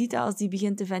 En je ziet dat als die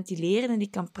begint te ventileren en die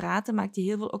kan praten, maakt die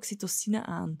heel veel oxytocine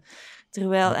aan.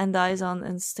 En dat is dan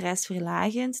een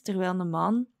stressverlagend. Terwijl een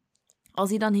man, als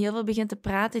hij dan heel veel begint te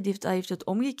praten, dat heeft het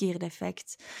omgekeerde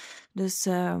effect. Dus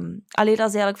dat is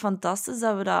eigenlijk fantastisch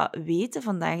dat we dat weten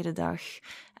vandaag de dag.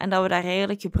 En dat we daar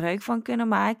eigenlijk gebruik van kunnen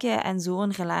maken en zo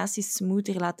een relatie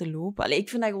smoother laten lopen. Ik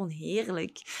vind dat gewoon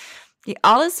heerlijk.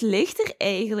 Alles ligt er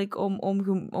eigenlijk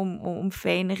om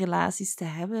fijne relaties te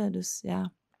hebben. Dus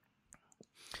ja.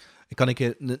 Ik kan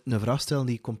een vraag stellen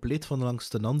die compleet van langs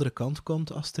de andere kant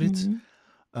komt, Astrid.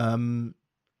 Mm-hmm.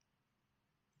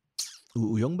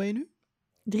 Hoe jong ben je nu?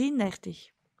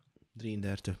 33.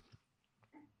 33.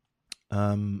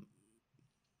 Toen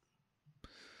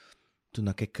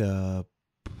dat ik... nee,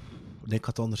 ik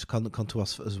had anders... kan het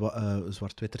was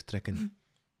zwart-witter trekken. Mm.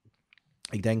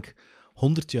 Ik denk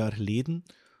 100 jaar geleden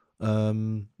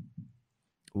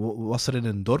was er in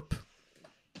een dorp...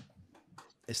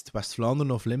 Is het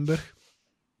West-Vlaanderen of Limburg?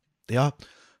 Ja,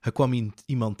 je kwam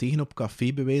iemand tegen op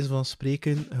café, bij wijze van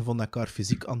spreken. Je vond elkaar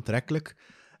fysiek aantrekkelijk.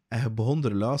 En je begon de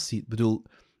relatie. Ik bedoel,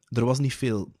 er was niet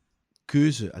veel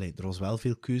keuze. Er was wel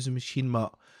veel keuze misschien, maar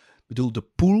ik bedoel, de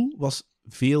pool was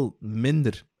veel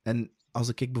minder. En als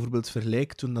ik bijvoorbeeld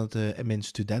vergelijk toen dat in mijn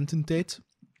studententijd...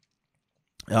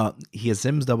 Ja,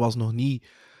 gsm's, dat was nog niet...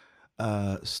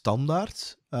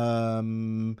 standaard.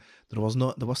 Er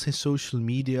was geen social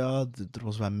media, er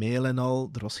was wat mail en al,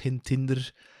 er was geen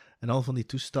Tinder en al van die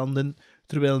toestanden.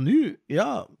 Terwijl nu,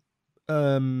 je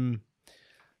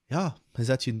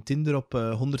zet je een Tinder op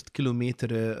 100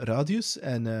 kilometer radius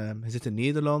en je zit in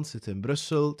Nederland, zit in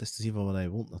Brussel, het is te zien van waar je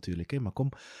woont natuurlijk, maar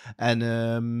kom. En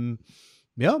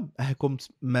en je komt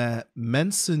met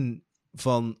mensen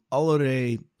van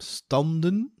allerlei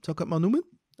standen, zou ik het maar noemen,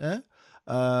 hè?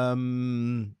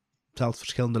 Zelfs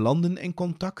verschillende landen in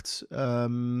contact.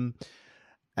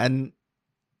 En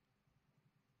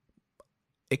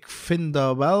ik vind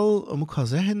dat wel, hoe moet ik gaan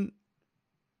zeggen,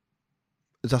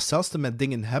 datzelfde met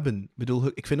dingen hebben. Ik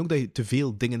bedoel, ik vind ook dat je te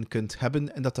veel dingen kunt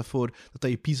hebben en dat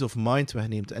je peace of mind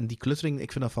wegneemt. En die cluttering,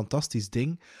 ik vind dat een fantastisch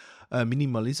ding.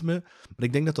 Minimalisme. Maar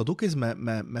ik denk dat dat ook is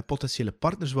met potentiële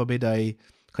partners, waarbij dat je...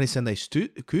 Het kan niet zijn dat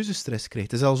je keuzestress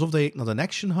krijgt. Het is alsof dat je naar een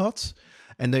action gaat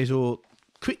en dat je zo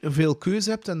veel keuze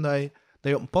hebt en dat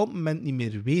je op een bepaald moment niet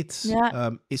meer weet.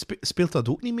 Ja. Speelt dat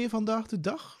ook niet mee vandaag de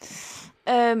dag?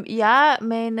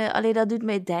 Dat doet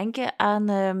mij denken aan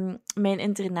mijn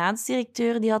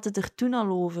internaatsdirecteur. Die had het er toen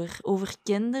al over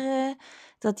kinderen,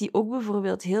 dat die ook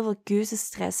bijvoorbeeld heel veel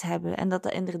keuzestress hebben en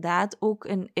dat inderdaad ook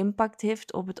een impact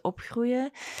heeft op het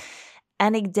opgroeien.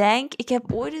 En ik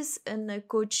heb ooit eens een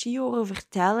coachie horen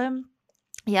vertellen.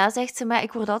 Ja, zegt ze, maar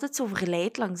ik word altijd zo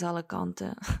verleid langs alle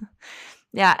kanten.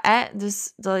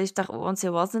 Dus dat heeft want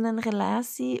zij was in een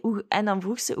relatie. En dan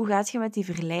vroeg ze, hoe gaat je met die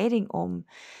verleiding om?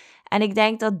 En ik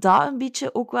denk dat dat een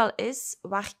beetje ook wel is,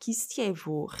 waar kiest jij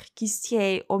voor? Kiest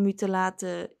jij om je te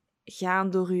laten gaan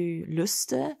door je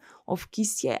lusten? Of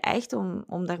kiest jij echt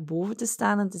om daarboven te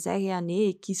staan en te zeggen, ja nee,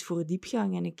 ik kies voor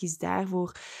diepgang en ik kies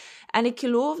daarvoor. En ik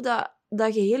geloof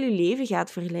dat je heel je leven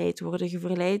gaat verleid worden.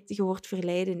 Je wordt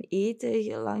verleid in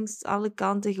eten langs alle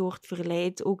kanten. Je wordt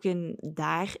verleid ook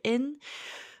daarin.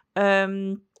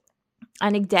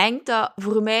 En ik denk dat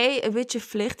voor mij een beetje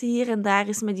flirten hier en daar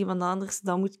is met iemand anders,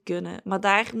 dat moet kunnen. Maar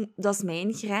dat is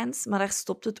mijn grens, maar daar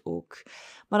stopt het ook.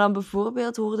 Maar dan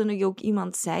bijvoorbeeld hoorde ik ook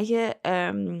iemand zeggen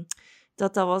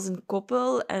dat was een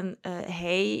koppel en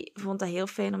hij vond dat heel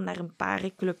fijn om naar een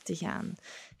parenclub te gaan.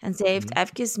 En zij heeft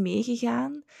even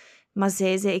meegegaan, maar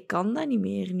zij zei, ik kan dat niet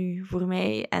meer nu, voor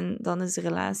mij. En dan is de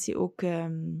relatie ook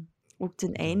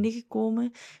ten einde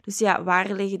gekomen. Dus ja,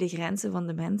 waar liggen de grenzen van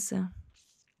de mensen?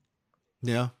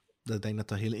 Ja, ik denk dat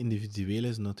dat heel individueel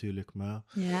is natuurlijk. Maar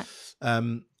Ja.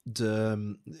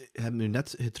 je hebt nu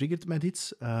net getriggerd met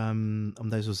iets,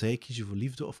 omdat je zo zei, kies je voor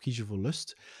liefde of kies je voor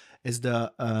lust. Is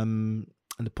dat... en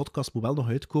de podcast moet wel nog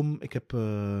uitkomen. Ik heb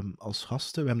als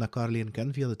gasten, we hebben elkaar leren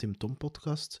kennen via de Tim Tom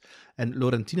podcast. En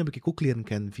Laurentien heb ik ook leren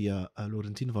kennen via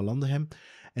Laurentien van Landenhem.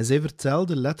 En zij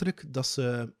vertelde letterlijk dat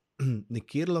ze een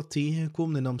kerel had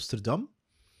tegengekomen in Amsterdam,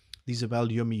 die ze wel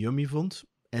yummy vond.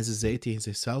 En ze zei tegen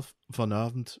zichzelf,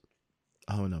 vanavond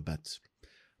gaan we naar bed.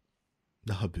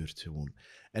 Dat gebeurt gewoon.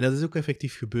 En dat is ook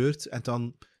effectief gebeurd. En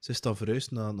dan, ze is dan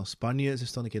verhuisd naar Spanje. Ze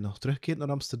is dan een keer nog teruggekeerd naar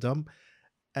Amsterdam.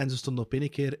 En ze stond op een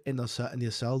keer in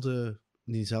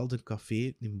diezelfde café,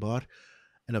 in die bar.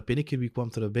 En op een keer, wie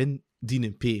kwam er binnen?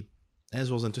 Dien P. En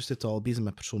ze was intussen al bezig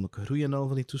met persoonlijke groei en al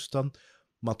van die toestand.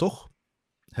 Maar toch,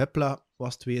 hupla,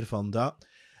 was het weer van dat.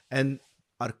 En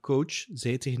haar coach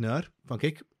zei tegen haar, van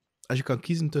kijk, als je kan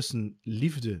kiezen tussen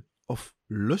liefde of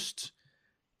lust,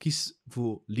 kies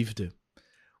voor liefde.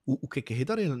 Hoe kijk je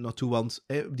daar eigenlijk naartoe? Want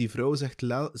die vrouw zegt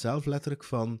zelf letterlijk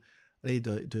van...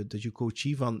 de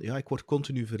coachie van, ja, ik word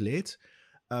continu verleid.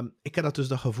 Ik heb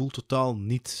dat gevoel totaal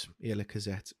niet, eerlijk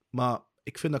gezegd. Maar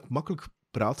ik vind dat ik makkelijk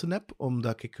praten heb,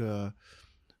 omdat ik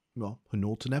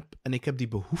genoten heb. En ik heb die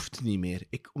behoefte niet meer.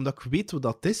 Omdat ik weet wat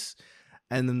dat is.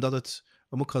 En dat het,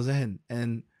 wat moet ik gaan zeggen?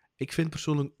 En ik vind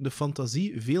persoonlijk de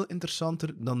fantasie veel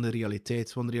interessanter dan de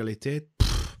realiteit. Want de realiteit...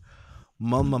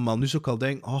 Man. Nu zou ik al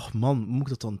denken, ach man, moet ik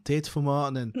dat dan tijd voor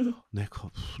maken? En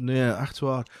nee, echt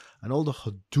waar. En al dat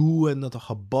gedoe en dat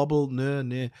gebabbel,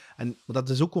 nee. Maar dat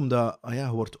is ook omdat, je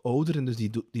wordt ouder en dus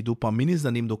die dopamines,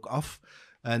 dat neemt ook af.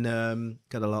 En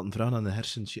ik heb dat laten vragen aan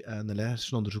een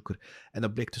hersenonderzoeker. En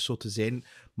dat blijkt dus zo te zijn.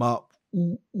 Maar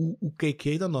hoe kijk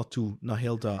jij dan naartoe, naar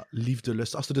heel dat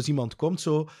liefdelust? Als er dus iemand komt,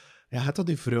 zo... Ja, had dat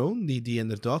die vrouw, die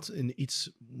inderdaad in iets,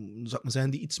 zou ik maar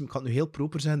zeggen, die iets, ik kan het nu heel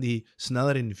proper zijn, die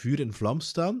sneller in vuur en vlam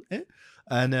staan. Hè?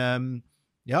 En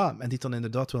die dan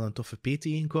inderdaad wel een toffe P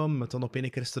tegenkomen, maar dan op een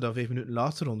keer is er dan 5 minuten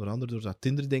later, onder andere door dat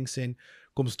Tinder-ding zijn,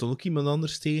 komen ze dan ook iemand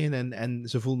anders tegen en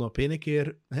ze voelen op een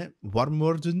keer warm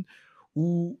worden.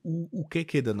 Hoe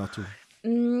kijk je daar naartoe?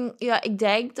 Ja, ik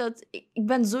denk dat... Ik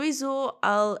ben sowieso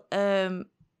al een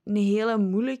hele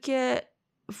moeilijke...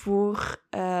 voor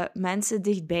mensen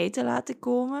dichtbij te laten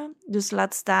komen. Dus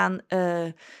laat staan,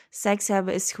 seks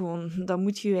hebben is gewoon... Dat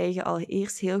moet je eigen al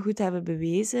eerst heel goed hebben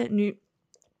bewezen. Nu...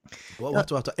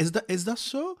 Wat? Is dat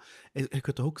zo? Je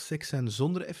kunt toch ook seks hebben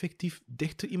zonder effectief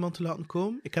dicht iemand te laten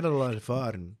komen? Ik heb dat al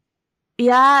ervaren.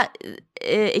 Ja,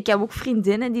 ik heb ook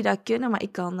vriendinnen die dat kunnen, maar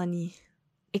ik kan dat niet.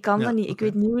 Ik kan dat niet. Ik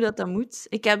weet niet hoe dat moet.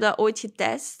 Ik heb dat ooit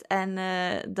getest en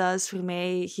dat is voor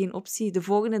mij geen optie. De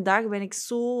volgende dag ben ik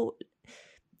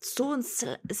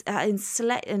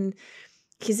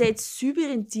je bent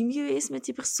super intiem geweest met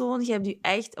die persoon. Je hebt je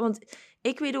echt... Want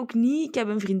ik weet ook niet... Ik heb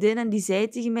een vriendin en die zei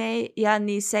tegen mij... Ja,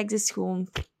 nee, seks is gewoon...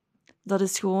 Dat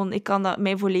is gewoon... Ik kan dat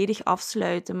mij volledig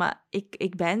afsluiten. Maar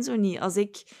ik ben zo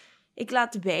niet. Ik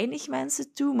laat weinig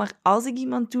mensen toe, maar als ik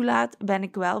iemand toelaat, ben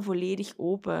ik wel volledig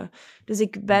open. Dus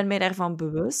ik ben mij daarvan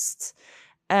bewust.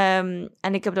 En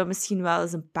ik heb dat misschien wel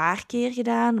eens een paar keer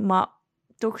gedaan, maar...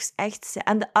 toch echt...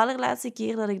 En de allerlaatste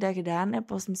keer dat ik dat gedaan heb,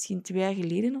 was misschien 2 jaar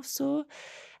geleden of zo.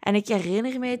 En ik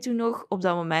herinner mij toen nog, op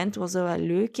dat moment was dat wel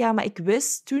leuk, ja, maar ik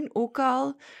wist toen ook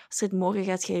al, als je het morgen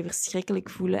gaat, ga je verschrikkelijk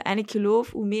voelen. En ik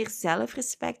geloof, hoe meer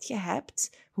zelfrespect je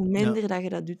hebt, hoe minder dat je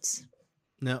dat doet.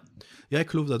 Ja, ik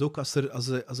geloof dat ook.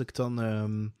 Als ik dan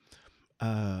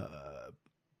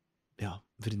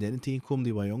vriendinnen tegenkom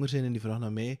die wat jonger zijn en die vragen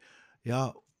aan mij,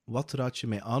 ja, wat raad je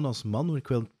mij aan als man? Want ik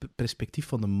wil het perspectief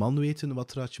van de man weten.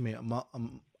 Wat raad je mij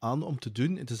aan om te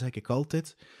doen? En dan zeg ik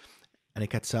altijd... En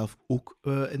ik heb het zelf ook,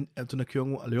 toen ik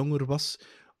jonger was,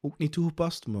 ook niet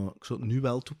toegepast. Maar ik zou het nu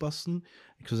wel toepassen.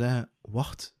 Ik zou zeggen,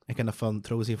 wacht. Ik heb dat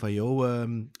trouwens een van jouw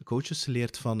coaches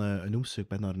geleerd van... noem ze, ik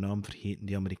ben haar naam vergeten,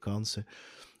 die Amerikaanse.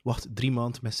 Wacht 3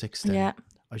 maanden met seks. Ja.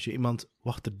 Als je iemand...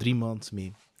 Wacht er 3 maanden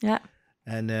mee. Ja.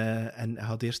 En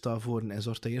gaat eerst daarvoor en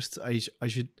zorgt dat eerst...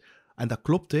 Als je, en dat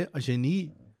klopt, hè. Als je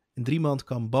niet in 3 maanden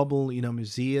kan babbelen, je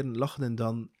amuseren, lachen en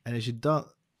dan... En als je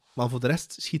dat... Maar voor de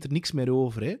rest schiet er niks meer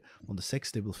over, hè. Want de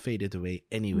seks, they will fade it away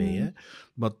anyway, hè.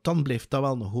 Maar dan blijft dat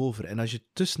wel nog over. En als je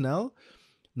te snel...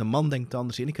 Een man denkt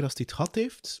anders. Eén keer als hij het gehad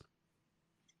heeft...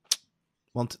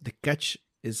 Want de catch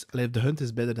is... De hunt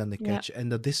is beter dan de catch. Ja. En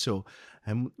dat is zo.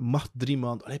 Hij mag 3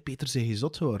 maanden... Peter, zeg je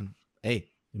zot geworden? Je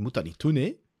moet dat niet doen,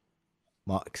 hè.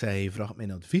 Maar ik zei, je vraagt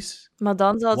mijn advies. Maar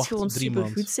dan zal het Wacht gewoon 3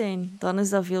 supergoed maanden. zijn. Dan is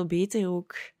dat veel beter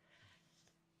ook.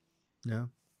 Ja.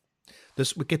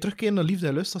 Dus we kunnen terugkeren naar liefde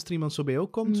en lust als er iemand zo bij jou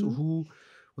komt.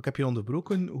 Ik heb je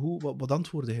onderbroken. Wat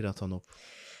antwoordde je dat dan op?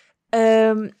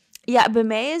 Ja, bij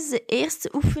mij is de eerste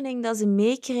oefening dat ze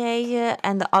meekrijgen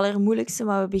en de allermoeilijkste,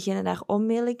 maar we beginnen daar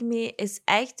onmiddellijk mee, is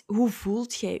echt, hoe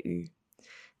voelt jij je?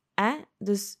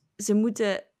 Dus ze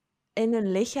moeten in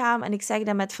hun lichaam, en ik zeg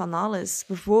dat met van alles.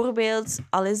 Bijvoorbeeld,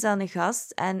 al is dat een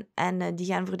gast en die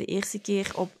gaan voor de eerste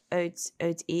keer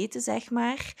uit eten, zeg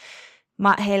maar.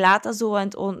 Maar hij laat dat zo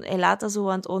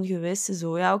aan het ongewisse.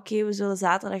 Zo. Ja, oké, we zullen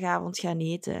zaterdagavond gaan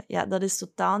eten. Ja, dat is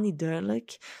totaal niet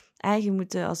duidelijk. Je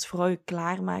moet als vrouw je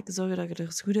klaarmaken, zorgen dat je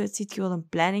er zo goed uitziet. Je wil een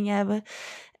planning hebben.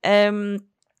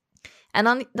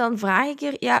 En dan vraag ik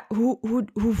er, ja,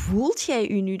 hoe voelt jij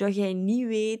je nu dat jij niet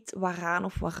weet waaraan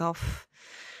of waaraf?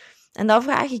 En dan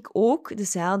vraag ik ook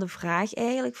dezelfde vraag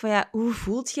eigenlijk, van ja, hoe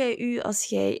voelt jij je als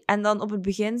jij... En dan op het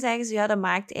begin zeggen ze, ja, dat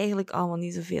maakt eigenlijk allemaal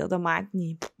niet zoveel, dat maakt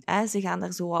niet. Ze gaan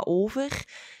daar zo wat over.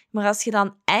 Maar als je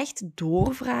dan echt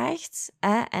doorvraagt,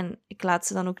 en ik laat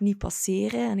ze dan ook niet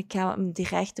passeren, en ik ga met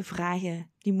directe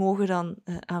vragen, die mogen dan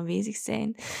aanwezig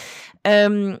zijn,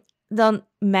 dan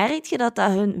merk je dat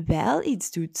hun wel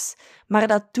iets doet. Maar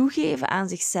dat toegeven aan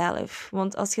zichzelf.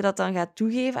 Want als je dat dan gaat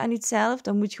toegeven aan jezelf,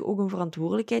 dan moet je ook een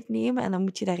verantwoordelijkheid nemen en dan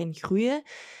moet je daarin groeien.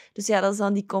 Dus ja, dat is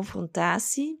dan die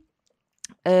confrontatie.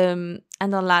 En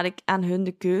dan laat ik aan hun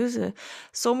de keuze.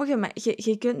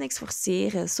 Je kunt niks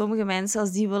forceren. Sommige mensen,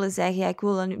 als die willen zeggen, ja, ik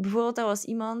wil dat nu... Bijvoorbeeld, er was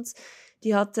iemand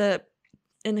die had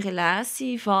een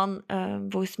relatie van...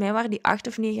 volgens mij waren die 8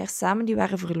 of 9 jaar samen, die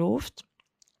waren verloofd.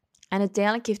 En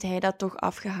uiteindelijk heeft hij dat toch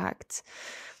afgehaakt.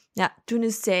 Ja, toen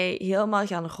is zij helemaal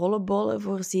gaan rollenbollen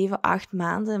voor 7, 8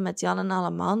 maanden met Jan en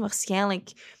Alleman.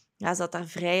 Waarschijnlijk ze had haar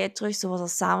vrijheid terug. Ze was al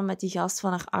samen met die gast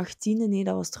van haar 18e. Nee,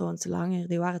 dat was trouwens langer.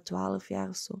 Die waren 12 jaar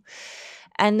of zo.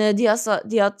 En die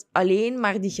had alleen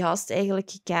maar die gast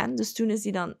eigenlijk gekend. Dus toen is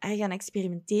die dan gaan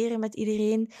experimenteren met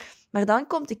iedereen. Maar dan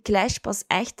komt de clash pas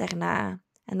echt daarna.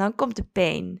 En dan komt de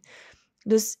pijn.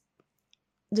 Dus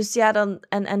ja, dan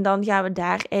gaan we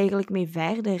daar eigenlijk mee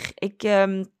verder.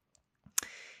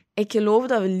 Ik geloof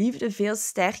dat liefde veel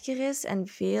sterker is en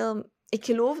ik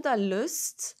geloof dat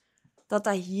lust, dat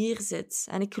hier zit.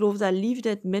 En ik geloof dat liefde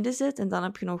in het midden zit. En dan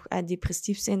heb je nog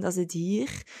depressief zijn, dat zit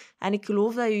hier. En ik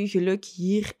geloof dat je geluk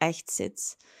hier echt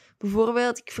zit.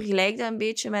 Bijvoorbeeld, ik vergelijk dat een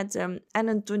beetje met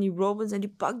een Tony Robbins. En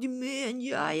die pakt die mee en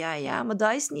ja. Maar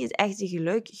dat is niet het echte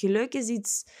geluk. Geluk is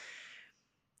iets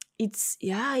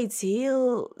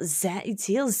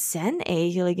heel zen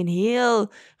eigenlijk. Een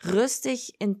heel rustig,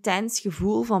 intens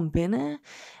gevoel van binnen.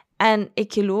 En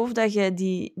ik geloof dat je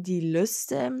die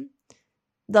lusten,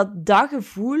 dat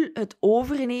gevoel het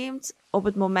overneemt op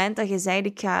het moment dat je zegt,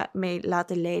 ik ga mij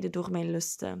laten leiden door mijn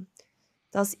lusten.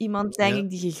 Dat is iemand, denk ik,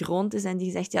 die gegrond is en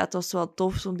die zegt, ja, het was wel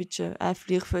tof, zo'n beetje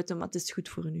vleerfuiten, maar het is goed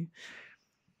voor nu.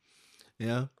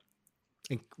 Ja,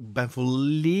 ik ben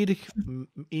volledig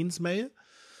eens met je.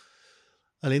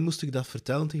 Alleen moest ik dat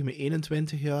vertellen tegen mijn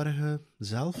 21-jarige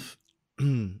zelf.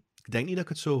 Ik denk niet dat ik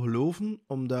het zou geloven,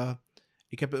 omdat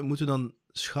ik heb het moeten dan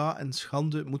scha en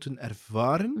schande moeten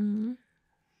ervaren. Mm-hmm.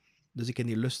 Dus ik heb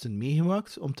die lusten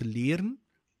meegemaakt om te leren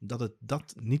dat het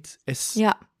dat niet is.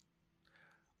 Ja.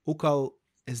 Ook al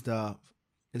is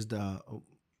dat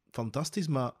fantastisch,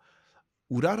 maar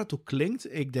hoe raar dat ook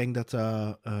klinkt, ik denk dat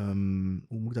dat...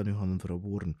 hoe moet ik dat nu gaan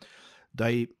verwoorden?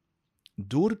 Dat je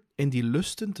door in die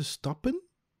lusten te stappen,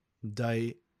 dat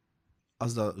je,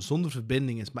 als dat zonder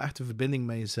verbinding is, maar echt een verbinding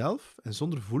met jezelf en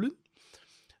zonder voelen,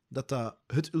 dat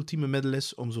het ultieme middel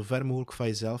is om zo ver mogelijk van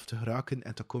jezelf te geraken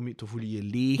en dan voel je je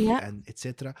leeg en et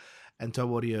cetera. En dan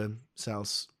word je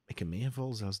zelfs, in mijn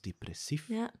geval, zelfs depressief.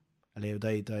 Ja.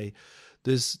 Allee,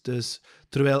 dus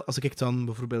terwijl, als ik dan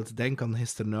bijvoorbeeld denk aan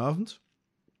gisteravond,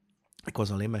 ik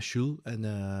was alleen met Jules en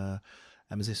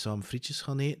we zijn samen frietjes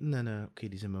gaan eten en oké,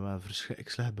 die zijn me wel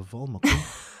verschrikkelijk slecht bevallen, maar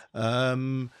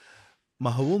kom.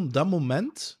 Maar gewoon dat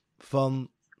moment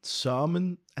van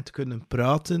samen en te kunnen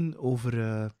praten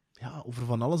over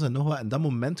van alles en nog wat, en dat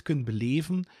moment kunnen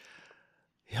beleven,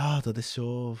 ja, dat is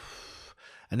zo...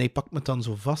 En hij pakt me dan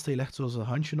zo vast, hij legt zo zijn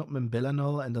handje op mijn bil en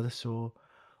al, en dat is zo...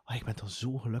 ik ben dan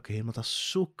zo gelukkig, omdat dat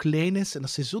zo klein is, en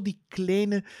dat zijn zo die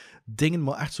kleine dingen,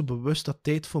 maar echt zo bewust dat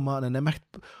tijd voor maken, en hem echt...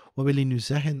 Wat wil hij nu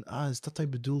zeggen? Is dat hij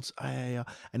bedoelt? Ja.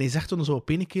 En hij zegt dan zo op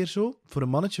een keer zo, voor een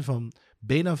mannetje van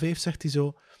bijna 5, zegt hij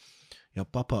zo... Ja,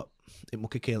 papa, ik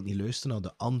moet eigenlijk niet luisteren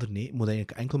naar de ander, nee. Ik moet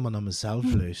eigenlijk enkel maar naar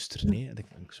mezelf luisteren, nee. En ik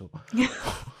denk zo...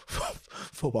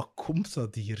 van wat komt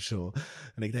dat hier zo?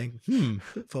 En ik denk,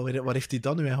 waar heeft hij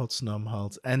dan nu in godsnaam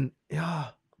gehaald? En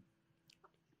ja...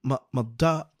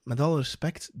 Maar met alle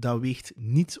respect, dat weegt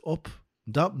niet op.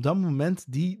 Dat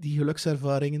moment, die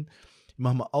gelukservaringen, je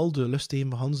mag me al de lust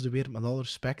tegen Hans de Weer, met alle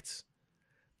respect,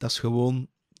 dat is gewoon,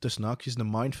 tussen haakjes, een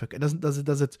mindfuck. En dat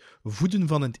is het voeden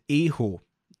van het ego,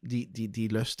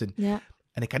 die lusten. Ja.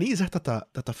 En ik heb niet gezegd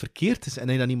dat verkeerd is en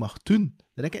dat je dat niet mag doen.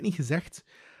 Dat heb ik niet gezegd.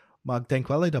 Maar ik denk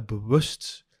wel dat je dat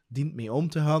bewust dient mee om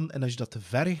te gaan. En als je dat te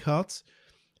ver gaat,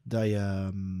 dat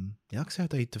je, ik zeg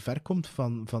dat je te ver komt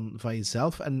van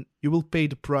jezelf. En you will pay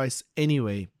the price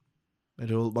anyway.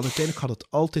 Want uiteindelijk gaat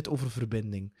het altijd over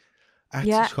verbinding.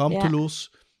 Echt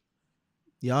schaamteloos.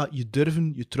 Ja, je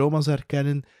durven je trauma's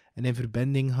herkennen en in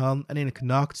verbinding gaan en eigenlijk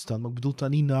naakt staan. Maar ik bedoel dat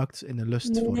niet naakt in een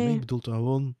lustvorm. Nee. Ik bedoel dat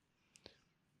gewoon...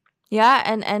 Ja,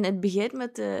 en het begint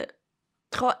met de...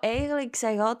 Eigenlijk, ik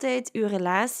zeg altijd, je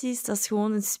relaties, dat is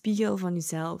gewoon een spiegel van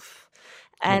jezelf.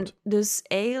 En dus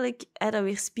eigenlijk, dat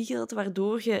weerspiegelt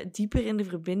waardoor je dieper in de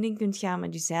verbinding kunt gaan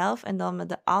met jezelf en dan met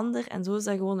de ander. En zo is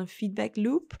dat gewoon een feedback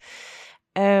loop.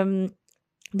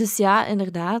 Dus ja,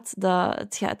 inderdaad,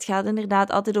 het gaat inderdaad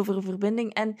altijd over een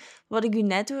verbinding. En wat ik u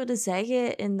net hoorde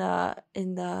zeggen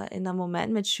in dat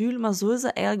moment met Jules, maar zo is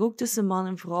dat eigenlijk ook tussen man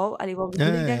en vrouw. Allee, wat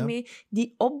bedoel ik daarmee?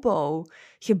 Die opbouw.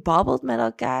 Je babbelt met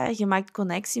elkaar, je maakt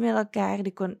connectie met elkaar,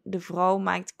 de vrouw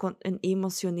maakt een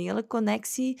emotionele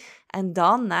connectie. En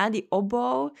dan, na die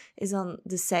opbouw, is dan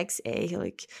de seks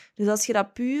eigenlijk. Dus als je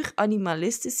dat puur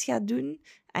animalistisch gaat doen,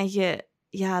 en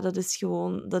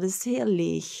dat is heel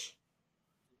leeg.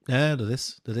 Ja,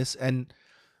 dat is. En,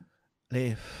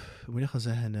 hoe moet je gaan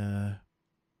zeggen?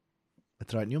 Het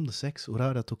draait niet om de seks, hoe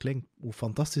raar dat ook klinkt, hoe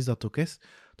fantastisch dat ook is.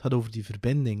 Het gaat over die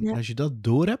verbinding. Ja. En als je dat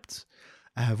doorhebt,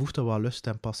 en je voegt er wel lust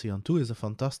en passie aan toe, is dat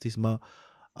fantastisch. Maar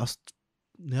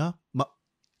maar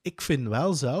ik vind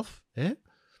wel zelf,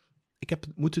 ik heb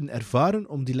het moeten ervaren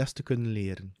om die les te kunnen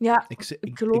leren. Ja,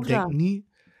 ik geloof denk dat. Niet...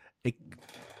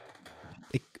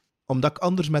 omdat ik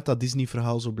anders met dat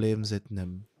Disney-verhaal zou blijven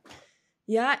zitten.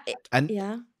 Ja,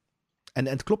 En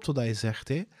het klopt wat je zegt.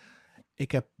 Hè.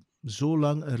 Ik heb zo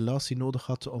lang een relatie nodig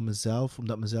gehad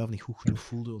omdat ik mezelf niet goed genoeg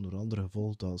voelde, onder andere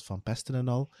gevolgd als van pesten en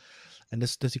al. En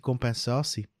dus die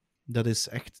compensatie. Dat is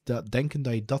echt dat denken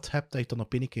dat je dat hebt, dat je dan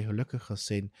op een keer gelukkig gaat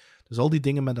zijn. Dus al die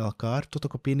dingen met elkaar, tot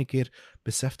ik op een keer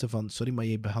besefte van, sorry, maar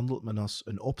je behandelt me als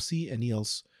een optie en niet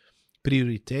als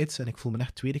prioriteit. En ik voel me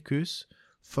echt tweede keus.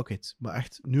 Fuck it. Maar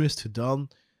echt, nu is het gedaan.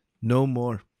 No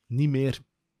more. Niet meer.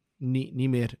 Niet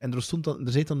meer. En er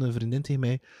zei dan een vriendin tegen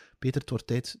mij, Peter, het wordt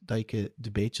tijd dat ik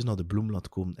de bijtjes naar de bloem laat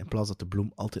komen, in plaats dat de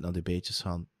bloem altijd naar de bijtjes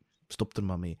gaan. Stop er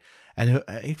maar mee. En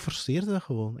ik forceerde dat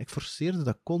gewoon. Ik forceerde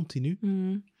dat continu.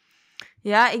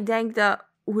 Ja, ik denk dat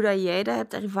hoe dat jij dat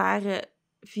hebt ervaren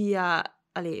via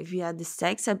de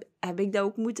seks, heb ik dat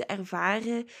ook moeten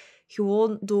ervaren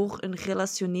gewoon door een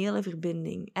relationele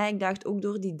verbinding. Ik dacht ook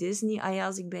door die Disney,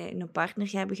 als ik bij een partner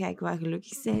ga hebben, ga ik wel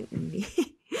gelukkig zijn.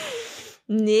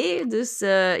 Nee, dus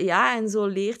en zo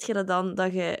leert je dat dan,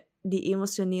 dat je die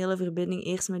emotionele verbinding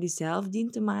eerst met jezelf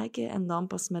dient te maken en dan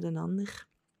pas met een ander.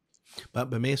 Maar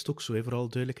bij mij is het ook zo, vooral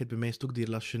duidelijkheid, bij mij is het ook die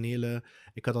relationele...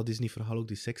 Ik had dat Disney-verhaal ook,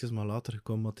 die seks is maar later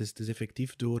gekomen, maar het is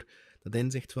effectief door dat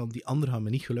inzicht van die ander gaat me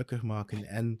niet gelukkig maken.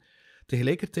 En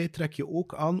tegelijkertijd trek je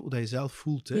ook aan hoe dat je zelf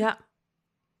voelt. Hè?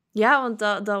 Ja, want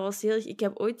dat was heel... Ik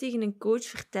heb ooit tegen een coach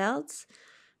verteld...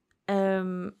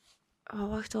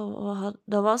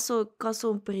 dat was zo... Ik had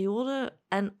zo'n periode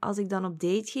en als ik dan op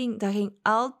date ging, dat ging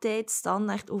altijd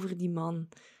standaard over die man.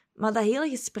 Maar dat hele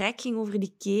gesprek ging over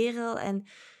die kerel en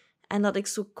dat ik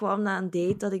zo kwam na een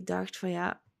date dat ik dacht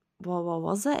van wat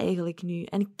was dat eigenlijk nu?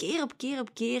 En keer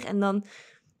op keer. En dan,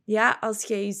 als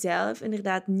jij jezelf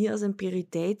inderdaad niet als een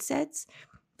prioriteit zet,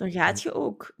 dan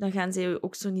dan gaan ze je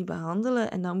ook zo niet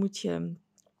behandelen. En dan moet je,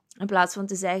 in plaats van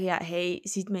te zeggen, hij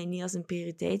ziet mij niet als een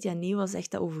prioriteit, nee, wat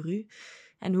zegt dat over u?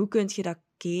 En hoe kun je dat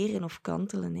keren of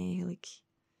kantelen eigenlijk?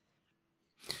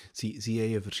 Zie jij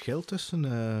je verschil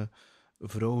tussen...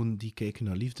 vrouwen die kijken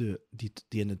naar liefde die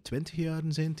in de 20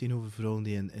 jaren zijn, tegenover vrouwen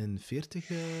die in 40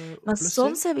 maar plus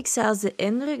soms zijn? heb ik zelfs de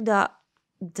indruk dat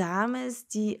dames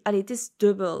die... het is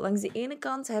dubbel. Langs de ene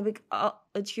kant heb ik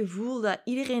het gevoel dat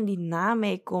iedereen die na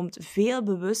mij komt veel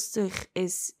bewuster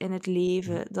is in het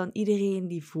leven dan iedereen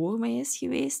die voor mij is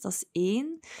geweest. Dat is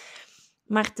 1.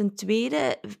 Maar ten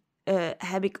tweede...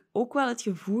 heb ik ook wel het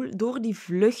gevoel, door die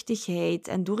vluchtigheid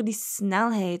en door die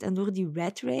snelheid en door die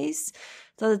rat race,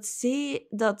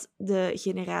 dat de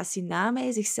generatie na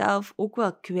mij zichzelf ook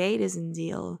wel kwijt is een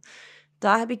deel.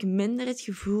 Daar heb ik minder het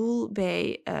gevoel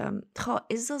bij.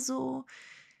 Is dat zo?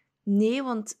 Nee,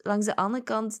 want langs de andere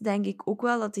kant denk ik ook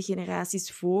wel dat de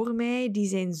generaties voor mij, die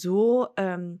zijn zo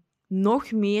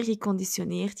nog meer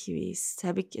geconditioneerd geweest,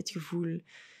 heb ik het gevoel.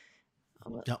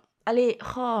 Ja. Allee,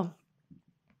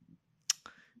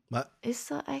 Maar... Is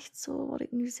dat echt zo, wat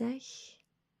ik nu zeg?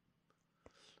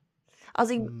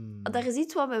 Er is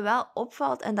iets wat me wel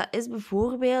opvalt, en dat is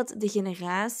bijvoorbeeld de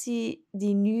generatie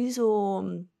die nu zo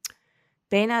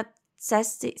bijna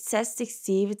 60,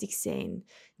 70 zijn.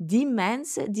 Die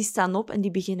mensen, die staan op en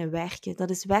die beginnen werken. Dat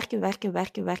is werken, werken,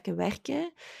 werken, werken,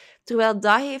 werken. Terwijl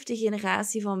dat heeft de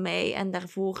generatie van mij en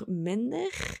daarvoor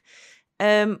minder.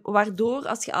 Waardoor,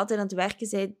 als je altijd aan het werken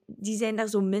bent, die zijn daar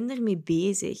zo minder mee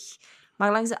bezig.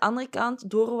 Maar langs de andere kant,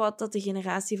 door wat dat de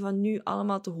generatie van nu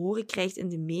allemaal te horen krijgt in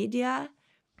de media,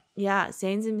 ja,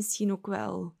 zijn ze misschien ook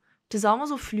wel... Het is allemaal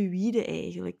zo fluïde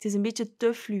eigenlijk. Het is een beetje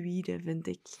te fluïde, vind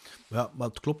ik. Ja, maar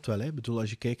het klopt wel. Hè. Ik bedoel, als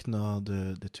je kijkt naar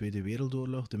de Tweede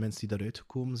Wereldoorlog, de mensen die daaruit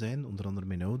gekomen zijn, onder andere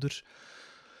mijn ouders,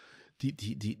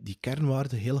 die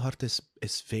kernwaarde heel hard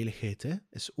is veiligheid. Hè.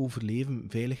 Is overleven,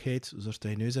 veiligheid. Zorg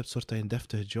dat je een huis hebt, zorg dat je een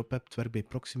deftige job hebt, werk bij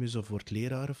Proximus of wordt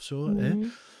leraar of zo.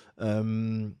 Mm-hmm. Hè.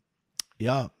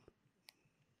 Ja,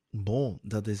 bon,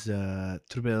 dat is...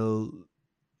 terwijl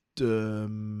de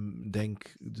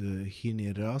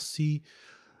generatie...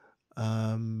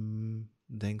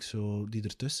 denk zo, die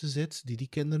ertussen zit, die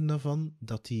kinderen daarvan,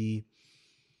 dat die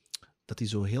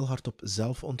zo heel hard op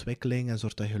zelfontwikkeling en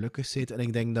zorgt dat je gelukkig bent. En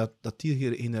ik denk dat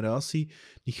die generatie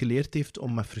niet geleerd heeft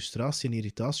om met frustratie en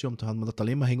irritatie om te gaan, maar dat het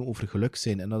alleen maar ging over geluk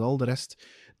zijn en dat al de rest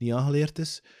niet aangeleerd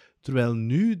is. Terwijl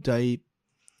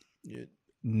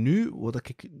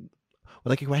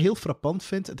wat ik wel heel frappant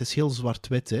vind, het is heel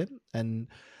zwart-wit, hè, en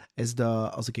is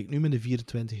dat, als ik nu met de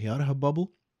 24-jarige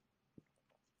babbel,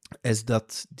 is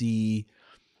dat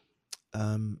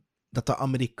dat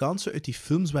Amerikaanse uit die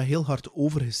films wel heel hard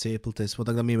overgecijpeld is. Wat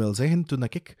ik daarmee wil zeggen, toen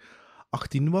ik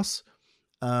 18 was,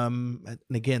 en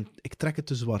again, ik trek het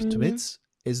te zwart-wit,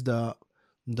 is dat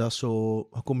zo,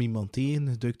 je komt iemand tegen,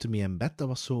 je duikt ermee in bed, dat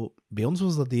was zo, bij ons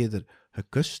was dat eerder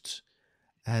gekust,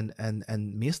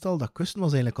 en meestal dat kussen was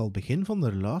eigenlijk al het begin van de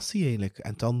relatie eigenlijk,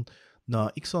 en dan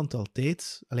na x aantal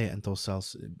tijd, en het was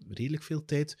zelfs redelijk veel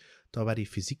tijd, dan werd je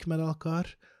fysiek met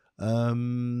elkaar.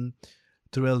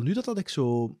 Terwijl nu dat ik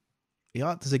zo...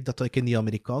 Ja, het is dat ik in die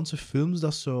Amerikaanse films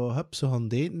dat zo gaan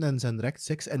daten en zijn direct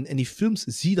seks. En in die films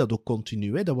zie je dat ook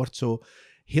continu. Hè. Dat wordt zo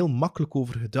heel makkelijk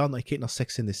over gedaan. Ik kijk naar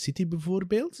Sex in the City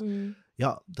bijvoorbeeld.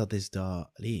 Ja, dat is dat...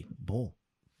 bon.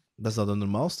 Dat is dat de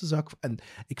normaalste zaak. En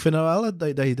ik vind wel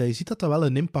dat je ziet dat dat wel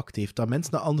een impact heeft. Dat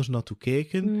mensen er anders naartoe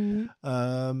kijken.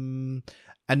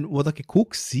 En wat ik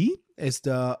ook zie, is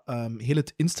dat heel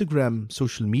het Instagram,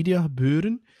 social media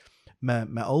gebeuren,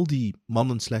 met al die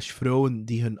mannen/vrouwen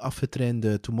die hun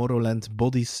afgetrainde Tomorrowland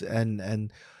bodies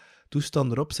en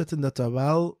toestanden erop zetten, dat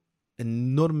wel een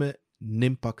enorme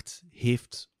impact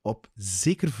heeft op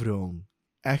zeker vrouwen.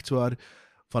 Echt waar.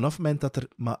 Vanaf het moment dat er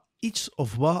maar iets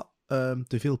of wat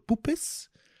te veel poep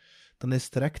is, dan is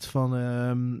het direct van,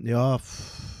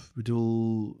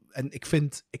 en ik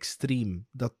vind extreem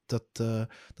dat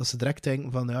ze direct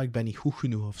denken van, ja, ik ben niet goed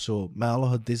genoeg of zo, met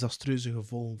alle desastreuze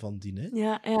gevolgen van die, hè.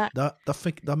 Ja.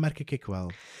 Dat merk ik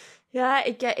wel. Ja,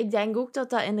 ik denk ook dat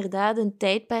dat inderdaad een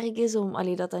tijdperk is,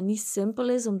 dat dat niet simpel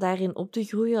is om daarin op te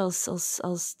groeien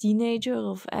als teenager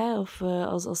of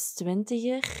als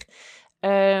twintiger.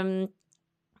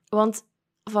 Want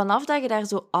vanaf dat je daar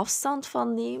zo afstand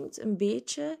van neemt, een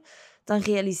beetje, dan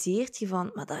realiseert je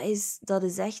van, maar dat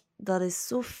is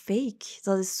zo fake.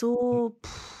 Dat is zo...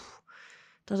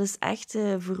 dat is echt...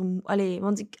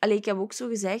 want ik heb ook zo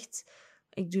gezegd,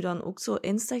 ik doe dan ook zo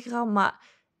Instagram,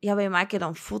 maar ja, wij maken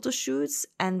dan fotoshoots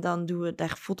en dan doen we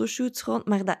daar fotoshoots rond,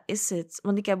 maar dat is het.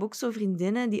 Want ik heb ook zo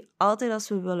vriendinnen die altijd als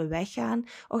we willen weggaan,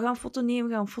 gaan een foto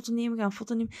nemen.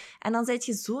 En dan zit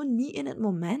je zo niet in het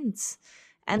moment.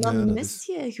 En dan mist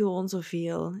je gewoon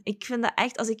zoveel. Ik vind dat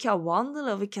echt, als ik ga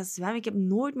wandelen of ik ga zwemmen, ik heb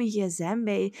nooit mijn gsm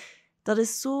bij. Dat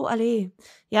is zo,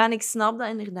 Ja, en ik snap dat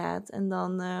inderdaad. En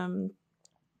dan,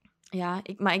 je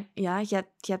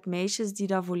hebt meisjes die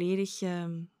dat volledig,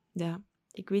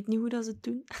 ik weet niet hoe dat ze het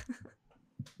doen.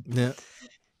 Ja.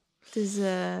 Het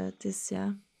is,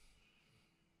 ja.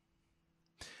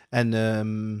 En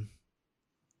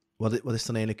wat is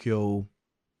dan eigenlijk jouw,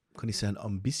 ik kan niet zeggen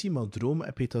ambitie, maar droom?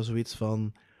 Heb je daar zoiets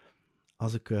van,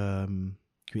 als ik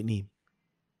weet niet,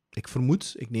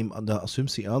 ik neem de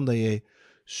assumptie aan dat jij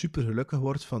super gelukkig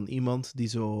wordt van iemand die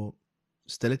zo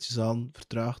stilletjes aan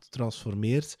vertraagt,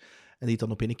 transformeert, en die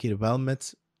dan op een keer wel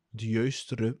met de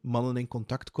juiste mannen in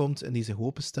contact komt en die zich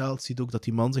openstelt, ziet ook dat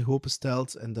die man zich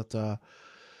openstelt en dat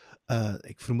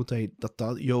ik vermoed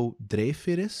dat jouw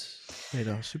drijfveer is. Dat je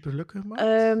dat super gelukkig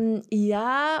maakt?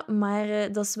 Ja,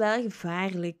 maar dat is wel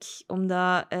gevaarlijk.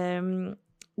 Omdat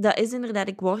dat is inderdaad,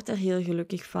 ik word er heel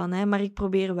gelukkig van. Hè, maar ik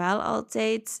probeer wel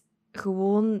altijd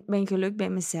gewoon mijn geluk bij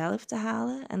mezelf te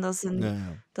halen. En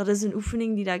dat is een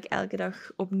oefening die dat ik elke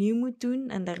dag opnieuw moet doen.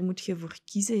 En daar moet je voor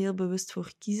kiezen, heel bewust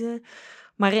voor kiezen.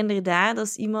 Maar inderdaad,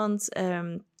 als iemand...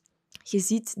 je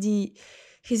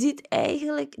ziet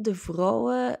eigenlijk de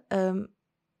vrouwen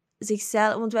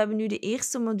zichzelf... Want we hebben nu de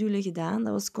eerste module gedaan.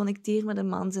 Dat was Connecteer met een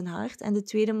man zijn hart. En de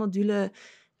tweede module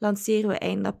lanceren we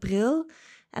eind april.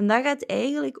 En dat gaat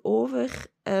eigenlijk over...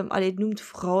 het noemt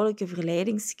vrouwelijke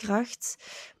verleidingskracht.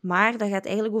 Maar dat gaat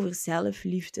eigenlijk over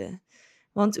zelfliefde.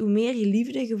 Want hoe meer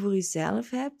liefde je voor jezelf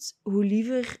hebt, hoe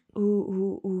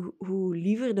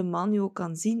liever de man je ook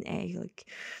kan zien eigenlijk.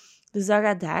 Dus dat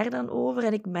gaat daar dan over.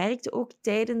 En ik merkte ook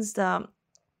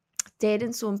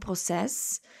tijdens zo'n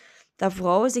proces dat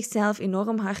vrouwen zichzelf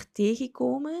enorm hard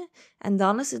tegenkomen. En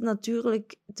dan is het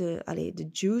natuurlijk de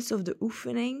juice of de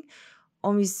oefening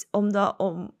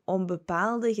om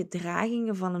bepaalde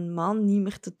gedragingen van een man niet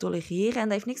meer te tolereren. En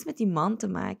dat heeft niks met die man te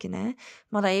maken, hè.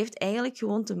 Maar dat heeft eigenlijk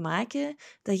gewoon te maken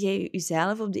dat jij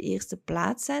jezelf op de eerste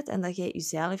plaats zet en dat jij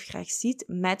jezelf graag ziet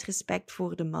met respect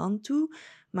voor de man toe,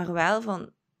 maar wel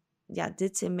van, ja,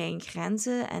 dit zijn mijn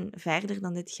grenzen en verder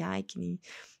dan dit ga ik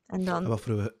niet. En dan...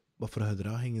 Wat voor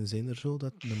gedragingen zijn er zo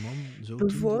dat de man zo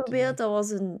bijvoorbeeld, dat was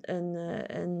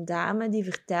een dame die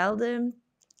vertelde...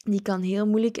 Die kan heel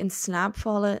moeilijk in slaap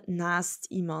vallen naast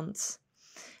iemand.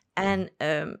 En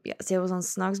zij was dan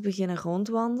 's nachts beginnen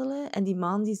rondwandelen. En die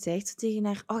man die zegt zo tegen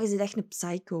haar... Oh, je bent echt een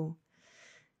psycho.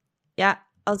 Ja,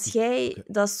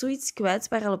 dat is zoiets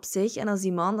kwetsbaar al op zich. En als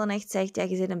die man dan echt zegt... Ja,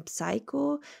 je bent een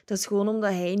psycho. Dat is gewoon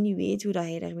omdat hij niet weet hoe dat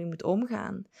hij daarmee moet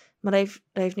omgaan. Maar dat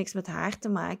heeft niks met haar te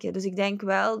maken. Dus ik denk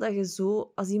wel dat je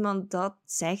zo... Als iemand dat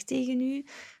zegt tegen u...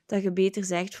 Dat je beter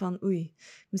zegt van... Oei,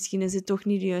 misschien is het toch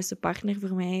niet de juiste partner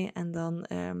voor mij. En dan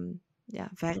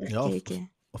verder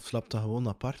kijken. Of slaapt dat gewoon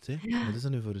apart, hè? Ja. Wat is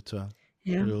dat nu voor het wel?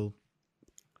 Ja.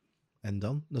 En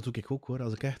dan? Dat doe ik ook, hoor.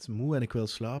 Als ik echt moe en ik wil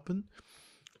slapen...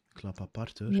 Ik slaap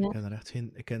apart, hoor. Ja. Ik ken er echt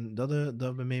geen...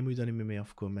 Dat bij mij moet je daar niet meer mee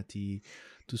afkomen, met die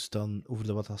toestand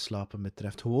over wat dat slapen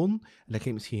betreft. Gewoon, en dat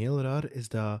klinkt misschien heel raar, is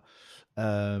dat...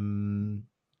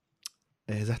 je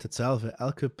zegt het zelf, hè,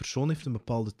 elke persoon heeft een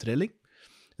bepaalde trilling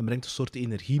en brengt een soort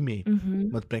energie mee. Mm-hmm.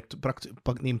 Maar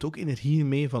het neemt ook energie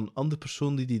mee van een andere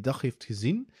persoon die die dag heeft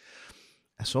gezien.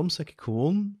 En soms heb ik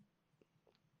gewoon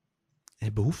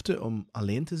behoefte om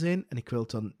alleen te zijn en ik wil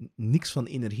dan niks van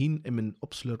energie in mijn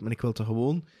opslurpen. Maar ik wil dan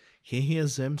gewoon geen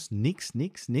gsm's,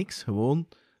 niks. Gewoon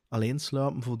alleen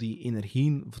slapen voor die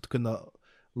energie, voor te kunnen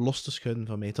los te schudden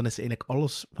van mij. Dan is eigenlijk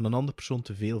alles van een andere persoon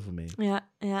te veel voor mij. Dat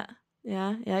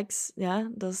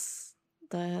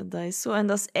is zo. En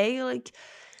dat is eigenlijk...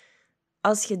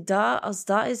 Als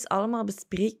dat is allemaal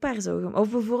bespreekbaar zou gaan...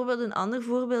 Of bijvoorbeeld een ander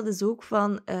voorbeeld is ook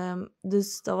van...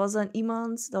 dus dat was dan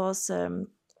iemand...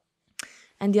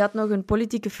 en die had nog een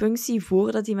politieke functie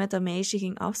voordat hij met dat meisje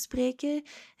ging afspreken.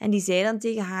 En die zei dan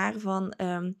tegen haar van...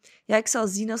 ik zal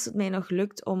zien als het mij nog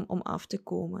lukt om af te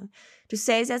komen. Dus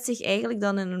zij zet zich eigenlijk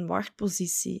dan in een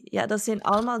wachtpositie. Ja, dat zijn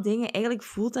allemaal dingen... Eigenlijk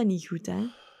voelt dat niet goed, hè.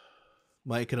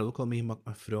 Maar ik heb dat ook al meegemaakt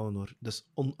met vrouwen, hoor. Dat is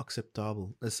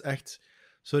onacceptabel. Dat is echt...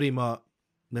 Sorry, maar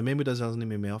bij mij moet dat zelfs niet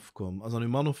meer mee afkomen. Als dat nu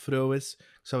man of vrouw is,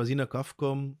 ik zal wel zien dat ik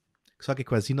afkom. Ik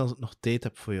wel zien als ik nog tijd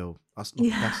heb voor jou. Als het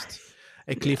nog past.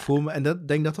 Ik leef gewoon... En ik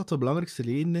denk dat dat de belangrijkste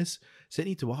reden is. Zit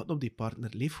niet te wachten op die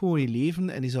partner. Leef gewoon je leven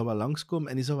en die zal wel langskomen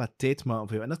en die zal wat tijd maken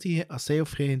voor jou. En als zij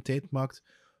of jij geen tijd maakt,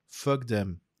 fuck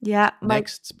them. Ja, maar...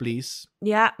 Next, please.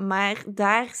 Ja, maar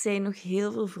daar zijn nog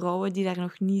heel veel vrouwen die daar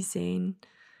nog niet zijn.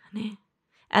 Nee.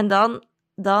 En dan,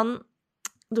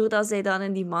 doordat zij dan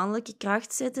in die mannelijke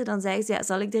kracht zitten, dan zeggen ze, ja,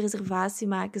 zal ik de reservatie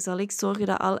maken? Zal ik zorgen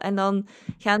dat al... En dan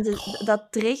gaan ze... Dat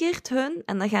triggert hun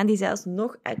en dan gaan die zelfs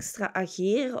nog extra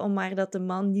ageren om maar dat de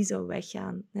man niet zou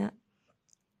weggaan. Ja.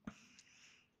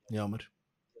 Jammer.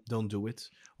 Don't do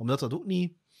it. Omdat dat ook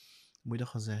niet... Moet je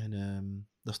dat gaan zeggen?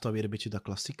 Dat is dan weer een beetje dat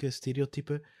klassieke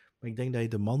stereotype. Maar ik denk dat je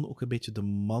de man ook een beetje de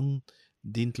man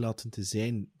dient laten te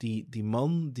zijn. Die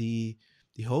man, die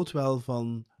houdt wel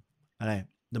van...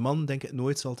 de man, denk ik,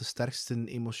 nooit zal de sterkste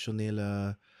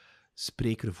emotionele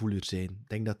spreker-voeler zijn. Ik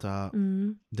denk dat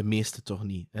de meeste toch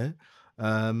niet. Hè?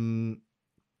 Maar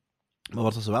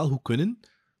wat ze wel goed kunnen,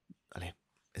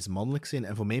 is mannelijk zijn.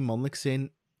 En voor mij mannelijk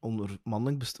zijn, onder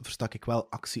mannelijk versta ik wel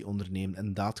actie ondernemen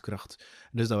en daadkracht.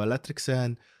 En dus dat we letterlijk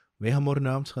zijn, wij gaan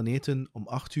morgenavond gaan eten om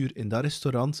 8 uur in dat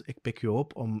restaurant. Ik pik je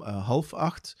op om 7:30.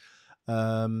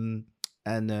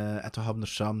 En dan gaan we er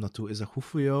samen naartoe. Is dat goed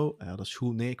voor jou? Ja, dat is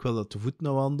goed. Nee, ik wil dat te voet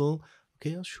nou wandelen.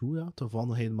 Oké, dat is goed, ja. Dan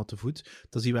wandelen we helemaal te voet.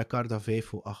 Dan zien we elkaar dat 7:55,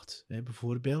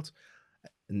 bijvoorbeeld.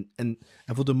 En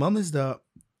voor de man is dat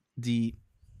die...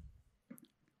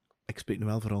 Ik spreek nu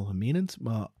wel voor algemenend,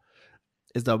 maar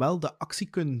is dat wel de actie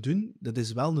kunnen doen, dat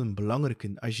is wel een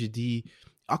belangrijke. Als je die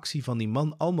actie van die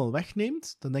man allemaal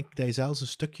wegneemt, dan denk ik dat je zelfs een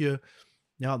stukje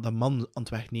dat man aan het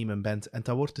wegnemen bent. En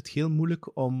dan wordt het heel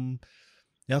moeilijk om...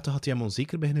 Ja, dan gaat hij hem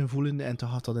onzeker beginnen voelen en dan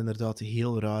gaat dat inderdaad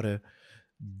heel rare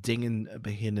dingen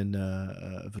beginnen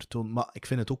vertonen. Maar ik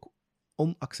vind het ook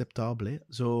onacceptabel. Hè.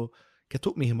 Zo, ik heb het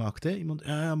ook meegemaakt. Hè. Iemand,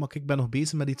 maar ik ben nog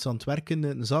bezig met iets aan het werken,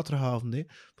 een zaterdagavond. Hè.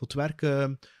 Voor het werk,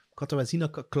 ik had wel zien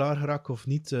dat ik klaar raak of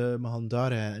niet, we gaan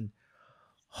daar. En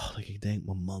dat ik denk,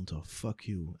 man, toch, fuck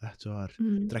you. Echt waar.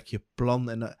 Trek je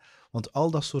plan. Want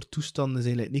al dat soort toestanden is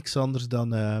eigenlijk niks anders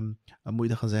dan, hoe moet je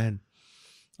dat gaan zeggen?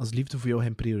 Als liefde voor jou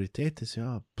geen prioriteit is,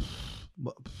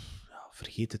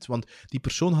 vergeet het. Want die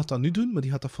persoon gaat dat nu doen, maar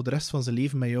die gaat dat voor de rest van zijn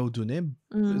leven met jou doen. Hè.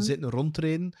 Zitten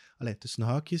rondrijden, tussen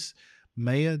haakjes,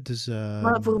 met je. Dus,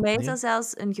 maar voor mij is dat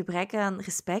zelfs een gebrek aan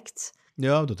respect.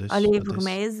 Ja, dat is. Voor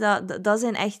mij is dat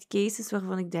zijn echt cases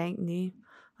waarvan ik denk, nee.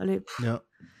 Ja.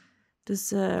 Dus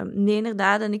nee,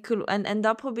 inderdaad. En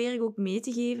dat probeer ik ook mee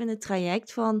te geven in het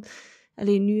traject van...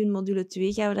 nu in module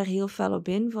 2 gaan we daar heel fel op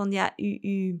in. Van ja,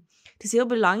 het is heel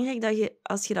belangrijk dat je,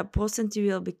 als je dat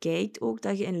procentueel bekijkt, ook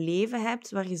dat je een leven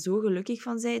hebt waar je zo gelukkig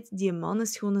van bent. Die man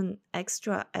is gewoon een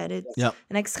extra edit. Ja,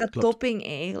 een extra klopt. topping,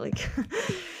 eigenlijk.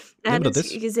 Ja,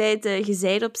 dus je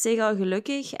bent op zich al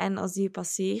gelukkig. En als die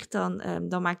passeert,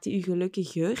 dan maakt hij je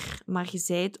gelukkiger. Maar je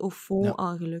bent au fond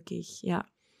al gelukkig. Ja.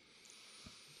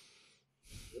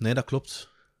 Nee, dat klopt.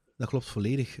 Dat klopt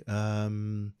volledig. Maar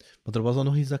er was dan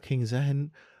nog iets dat ik ging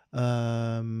zeggen.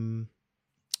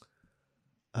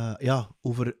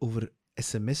 Over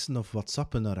sms'en of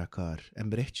whatsappen naar elkaar. En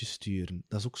berichtjes sturen.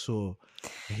 Dat is ook zo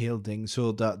een heel ding.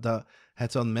 Zo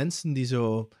het dan mensen die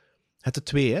zo... Het er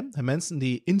twee, hè. Het mensen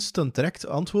die instant direct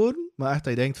antwoorden, maar echt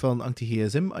dat je denkt van, hangt die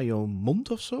gsm aan jouw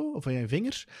mond of zo, of aan je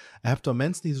vingers. En je hebt dan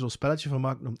mensen die er zo'n spelletje van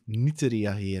maken om niet te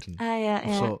reageren.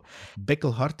 Of zo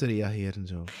bikkelhard te reageren,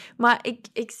 zo. Maar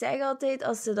ik zeg altijd,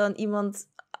 als er dan iemand...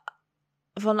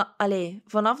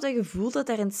 vanaf dat je voelt dat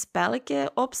er een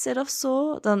spelletje op zit of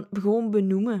zo, dan gewoon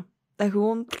benoemen. Dan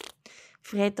gewoon...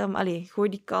 gooi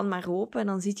die kan maar open en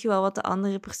dan zie je wel wat de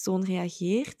andere persoon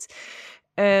reageert.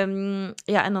 En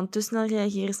dan te snel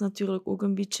reageren is natuurlijk ook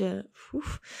een beetje...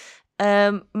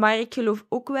 maar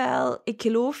ik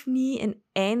geloof niet in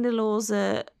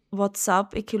eindeloze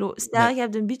WhatsApp. Stel, je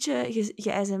hebt een beetje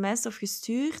ge-sms'd of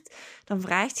gestuurd, dan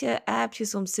vraag je, heb je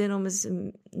soms zin om eens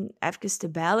even te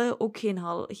bellen? Ook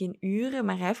geen uren,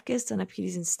 maar even. Dan heb je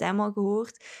die zijn stem al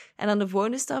gehoord. En dan de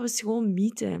volgende stap is gewoon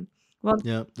meeten.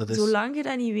 Want zolang je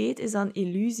dat niet weet, is dat een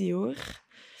illusie, hoor.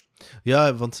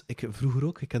 Ja, want ik vroeger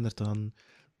ook, ik heb er dan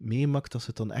meegemaakt dat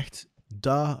ze dan echt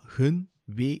dagen,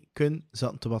 weken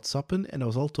zaten te whatsappen en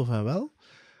dat was al tof en wel.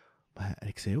 Maar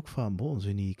ik zei ook van,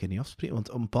 zullen we niet afspreken? Want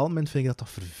op een bepaald moment vind ik dat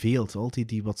verveelt, altijd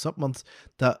die WhatsApp. Want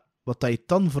wat je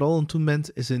dan vooral aan het doen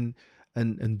bent, is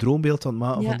een droombeeld aan het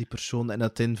maken van die persoon en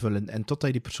dat invullen. En totdat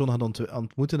je die persoon gaat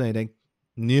ontmoeten en je denkt,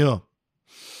 nee,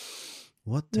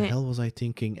 what the hell was I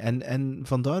thinking? En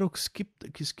vandaar ook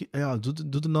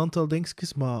doe een aantal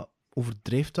dingetjes, maar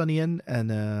overdrijf dat niet in.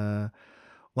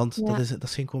 Want dat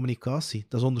is geen communicatie,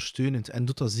 dat is ondersteunend. En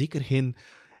doet dat zeker geen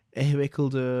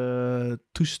ingewikkelde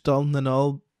toestanden en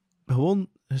al. Gewoon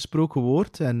gesproken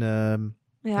woord. En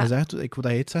hij zegt, wat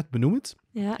hij zegt, benoem het.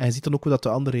 Ja. En je ziet dan ook hoe dat de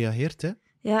ander reageert. Hè?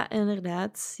 Ja,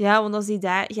 inderdaad. Ja, want als die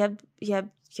daar...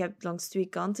 Je hebt langs twee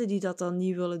kanten die dat dan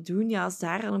niet willen doen. Ja, als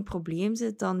daar al een probleem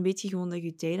zit, dan weet je gewoon dat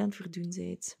je tijd aan het verdoen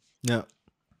bent. Ja.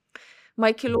 Maar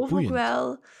ik geloof ook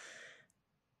wel...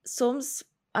 Soms...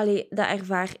 dat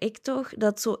ervaar ik toch,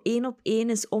 dat zo 1-op-1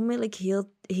 is onmiddellijk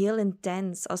heel, heel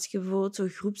intens. Als je bijvoorbeeld zo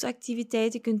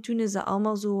groepsactiviteiten kunt doen, is dat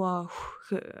allemaal zo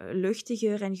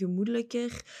luchtiger en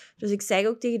gemoedelijker. Dus ik zeg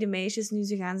ook tegen de meisjes nu,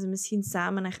 gaan ze misschien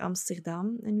samen naar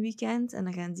Amsterdam een weekend. En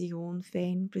dan gaan die gewoon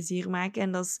fijn plezier maken.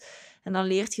 En dan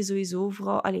leert je sowieso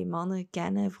mannen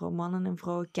kennen, mannen en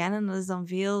vrouwen kennen. Dat is dan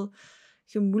veel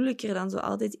gemoedelijker dan zo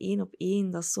altijd 1-op-1.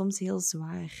 Dat is soms heel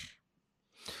zwaar.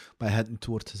 Maar je hebt het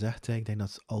woord gezegd, hè. Ik denk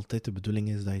dat het altijd de bedoeling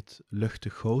is dat je het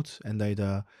luchtig houdt en dat je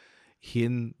daar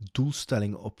geen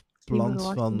doelstelling op plant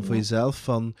voor jezelf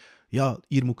van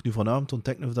hier moet ik nu vanavond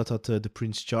ontdekken of dat de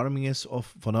Prince Charming is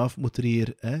of vanavond moet er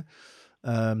hier het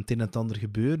een en het ander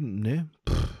gebeuren. Nee.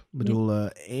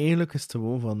 Eigenlijk is het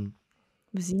gewoon van...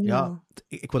 We zien wel.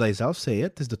 Wat je zelf zei, hè.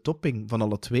 Het is de topping van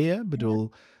alle twee. Hè.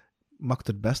 Maak er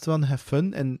het beste van, have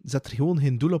fun en zet er gewoon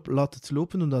geen doel op, laat het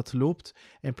lopen omdat het loopt,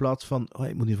 in plaats van,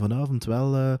 ik moet hier vanavond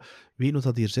wel weten hoe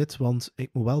dat hier zit, want ik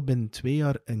moet wel binnen 2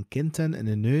 jaar een kind hebben, en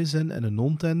een neus hebben, en een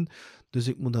hond hebben, dus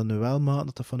ik moet dan nu wel maken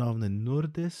dat dat vanavond in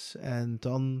orde is, en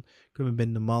dan kunnen we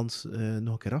binnen een maand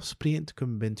nog een keer afspreken, dan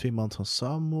kunnen we binnen 2 maanden gaan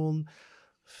samenwonen.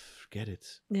 Forget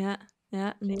it. Ja.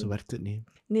 Ja, Zo nee. werkt het niet.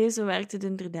 Nee, zo werkt het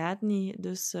inderdaad niet.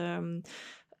 Dus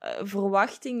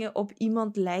verwachtingen op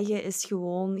iemand leggen is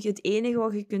gewoon... Het enige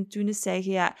wat je kunt doen is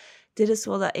zeggen, ja, dit is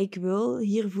wat dat ik wil,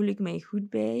 hier voel ik mij goed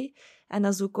bij. En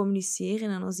dat zo communiceren.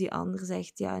 En als die ander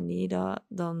zegt, ja, nee,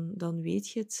 dan weet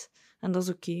je het. En dat is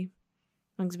oké.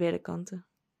 Langs beide kanten.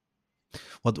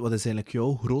 Wat is eigenlijk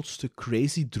jouw grootste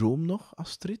crazy droom nog,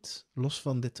 Astrid? Los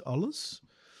van dit alles?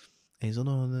 Is dat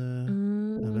nog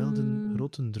een wilde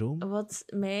grote droom? Wat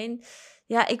mijn...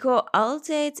 Ja, ik wou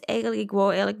altijd... Ik wou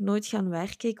eigenlijk nooit gaan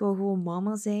werken. Ik wou gewoon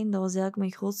mama zijn. Dat was eigenlijk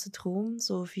mijn grootste droom.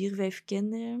 Zo 4, 5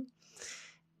 kinderen.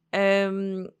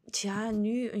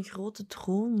 Nu een grote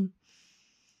droom.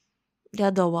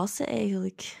 Ja, dat was ze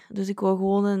eigenlijk. Dus ik wou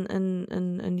gewoon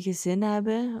een gezin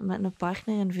hebben met een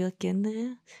partner en veel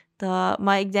kinderen.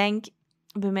 Maar ik denk,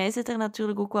 bij mij zit er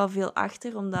natuurlijk ook wel veel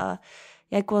achter, omdat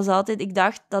ik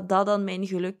dacht dat dat dan mijn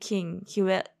geluk ging.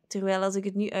 Terwijl als ik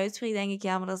het nu uitspreek, denk ik,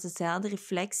 ja, maar dat is dezelfde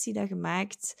reflectie dat je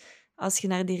maakt als je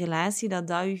naar die relatie, dat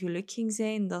je geluk ging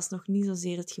zijn. Dat is nog niet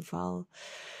zozeer het geval.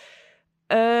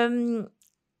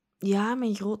 Ja,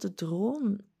 mijn grote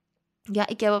droom. Ja,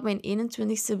 ik heb op mijn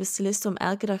 21ste beslist om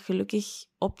elke dag gelukkig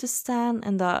op te staan.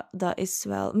 En dat is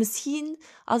wel... Misschien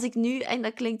als ik nu, en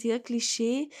dat klinkt heel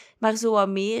cliché, maar zo wat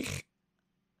meer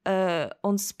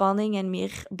ontspanning en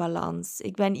meer balans.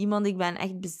 Ik ben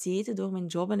echt bezeten door mijn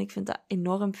job en ik vind dat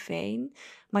enorm fijn.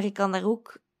 Maar ik kan daar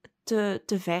ook te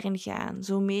ver in gaan.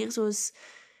 Zo meer zoals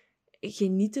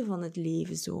genieten van het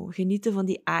leven, zo. Genieten van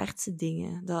die aardse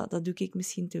dingen. Dat doe ik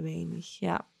misschien te weinig.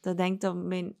 Ja, dat denk ik dat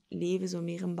mijn leven zo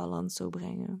meer in balans zou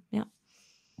brengen. Ja.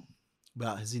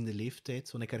 Ja, gezien de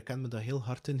leeftijd, want ik herken me dat heel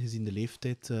hard in, gezien de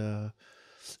leeftijd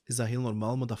is dat heel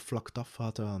normaal, maar dat vlakt af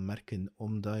gaat je aan merken.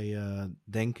 Omdat je,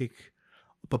 denk ik,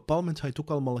 op een bepaald moment ga je het ook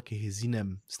allemaal een keer gezien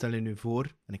hebben. Stel je nu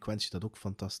voor, en ik wens je dat ook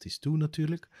fantastisch toe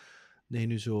natuurlijk, dat je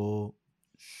nu zo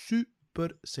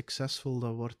super succesvol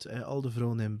dat wordt. Al de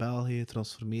vrouwen in België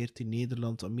transformeert in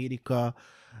Nederland, Amerika.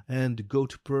 En de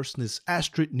go-to person is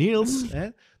Astrid Niels,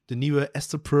 de nieuwe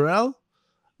Esther Perel.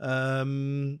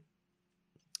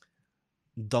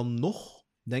 Dan nog,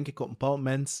 denk ik op een bepaald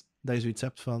moment dat je zoiets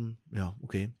hebt van, ja,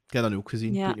 oké, ik heb dat nu ook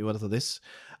gezien, ik weet niet wat dat is.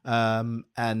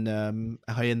 En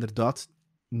ga je inderdaad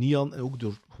niet aan, ook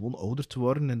door gewoon ouder te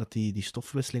worden en dat die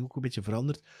stofwisseling ook een beetje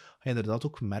verandert, ga je inderdaad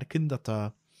ook merken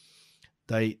dat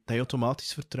je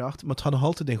automatisch vertraagt. Maar het gaat nog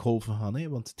altijd in golven gaan, hè?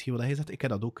 Want hetgeen wat hij zegt, ik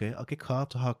heb dat ook. Hè. Als ik ga,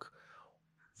 dan ga ik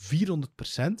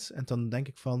 400%. En dan denk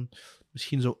ik van,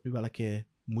 misschien zou ik nu wel een keer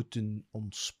moeten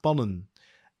ontspannen.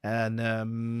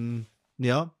 En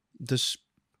ja, dus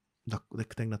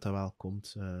ik denk dat dat wel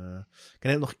komt. Ik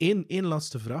heb nog één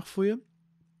laatste vraag voor je.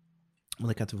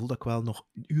 Want ik heb het gevoel dat ik wel nog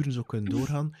uren zou kunnen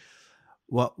doorgaan.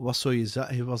 Wat zou je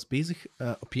zeggen? Je was bezig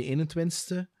op je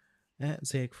 21ste.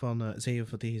 Zei je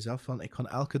tegen jezelf van, ik ga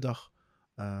elke dag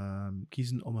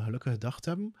kiezen om een gelukkige dag te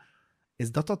hebben.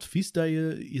 Is dat advies dat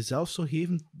je jezelf zou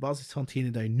geven op basis van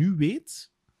hetgene dat je nu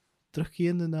weet?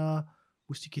 Terugkerende naar...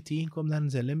 Moest ik je tegenkomen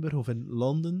ergens in Limburg of in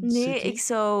Londen? Nee, City? ik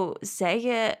zou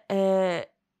zeggen...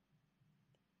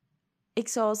 ik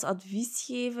zou als advies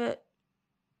geven...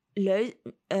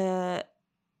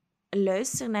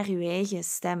 luister naar je eigen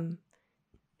stem.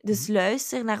 Dus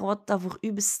luister naar wat dat voor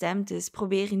u bestemd is.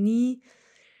 Probeer niet...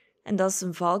 En dat is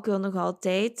een valkuil nog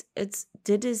altijd.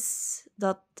 Dit is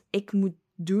dat ik moet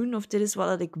doen, of dit is wat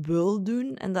dat ik wil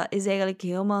doen. En dat is eigenlijk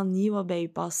helemaal niet wat bij je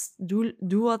past.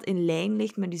 Doe wat in lijn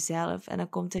ligt met jezelf. En dan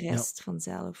komt de rest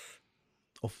vanzelf.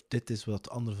 Of dit is wat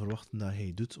anderen verwachten dat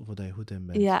je doet, of wat je goed in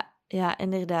bent. Ja,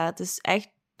 inderdaad. Dus echt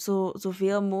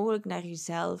zoveel mogelijk naar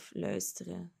jezelf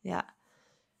luisteren. Ja.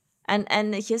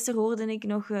 En gisteren hoorde ik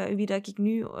nog, wie dat ik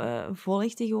nu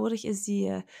volg tegenwoordig, is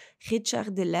die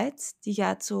Richard de Let. Die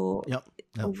gaat zo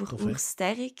over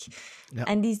oersterk. Ja.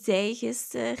 En die zei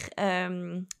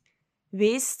gisteren,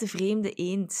 wees de vreemde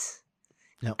eend.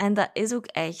 Ja. En dat is ook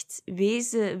echt.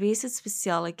 Wees het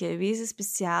specialeke, wees het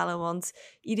speciale. Want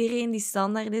iedereen die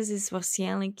standaard is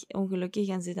waarschijnlijk ongelukkig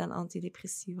en zit aan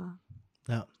antidepressiva.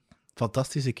 Ja.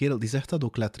 Fantastische kerel, die zegt dat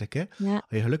ook letterlijk. Hè? Ja.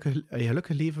 Als je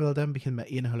gelukkig leven wilt hebben, begin met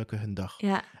één gelukkige dag.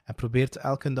 Ja. En probeert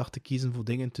elke dag te kiezen voor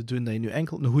dingen te doen dat je nu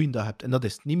enkel een goede dag hebt. En dat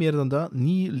is niet meer dan dat.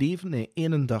 Niet leven, nee,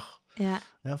 één dag. Ja.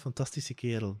 Ja, fantastische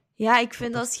kerel. Ja, ik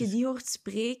vind als je die hoort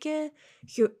spreken,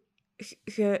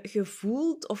 je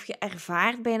voelt of je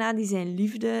ervaart bijna die zijn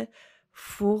liefde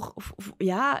voor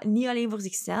niet alleen voor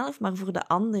zichzelf, maar voor de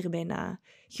ander bijna.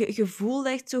 Je voelt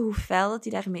echt zo hoe fel dat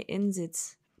hij daarmee in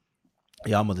zit.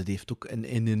 Ja, maar dat heeft ook een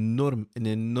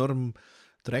enorm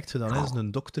traject gedaan. Dat is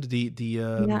een dokter die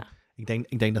ik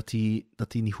Ik denk dat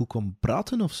die niet goed kon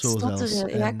praten of zo Stotteren,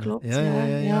 zelfs. ja, En, klopt. Ja.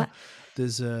 Ja.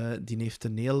 Dus die heeft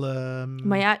een heel...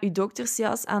 Maar ja, je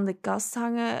doktersjas aan de kast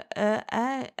hangen,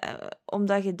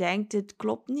 omdat je denkt, dit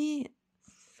klopt niet.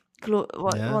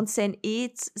 Ja. Want zijn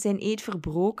eed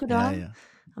verbroken dan. Ja.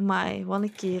 Amai, wat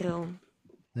een kerel.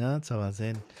 Ja, het zou wel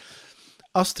zijn.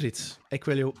 Astrid, ik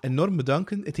wil jou enorm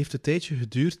bedanken. Het heeft een tijdje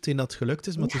geduurd tegen dat het gelukt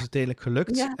is, maar het is uiteindelijk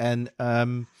gelukt. Ja. En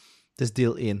het is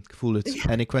deel 1, ik voel het. Ja.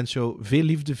 En ik wens jou veel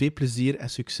liefde, veel plezier en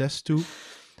succes toe.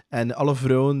 En alle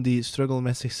vrouwen die struggelen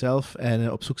met zichzelf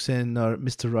en op zoek zijn naar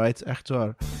Mr. Right, echt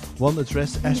waar. One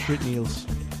address, Astrid Niels.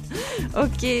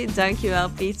 Oké, dankjewel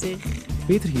Peter.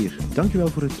 Peter hier. Dankjewel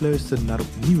voor het luisteren naar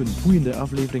opnieuw een boeiende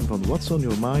aflevering van What's on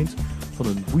Your Mind van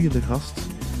een boeiende gast.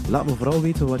 Laat me vooral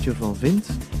weten wat je ervan vindt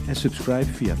en subscribe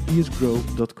via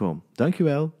earsgrow.com.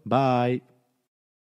 Dankjewel. Bye.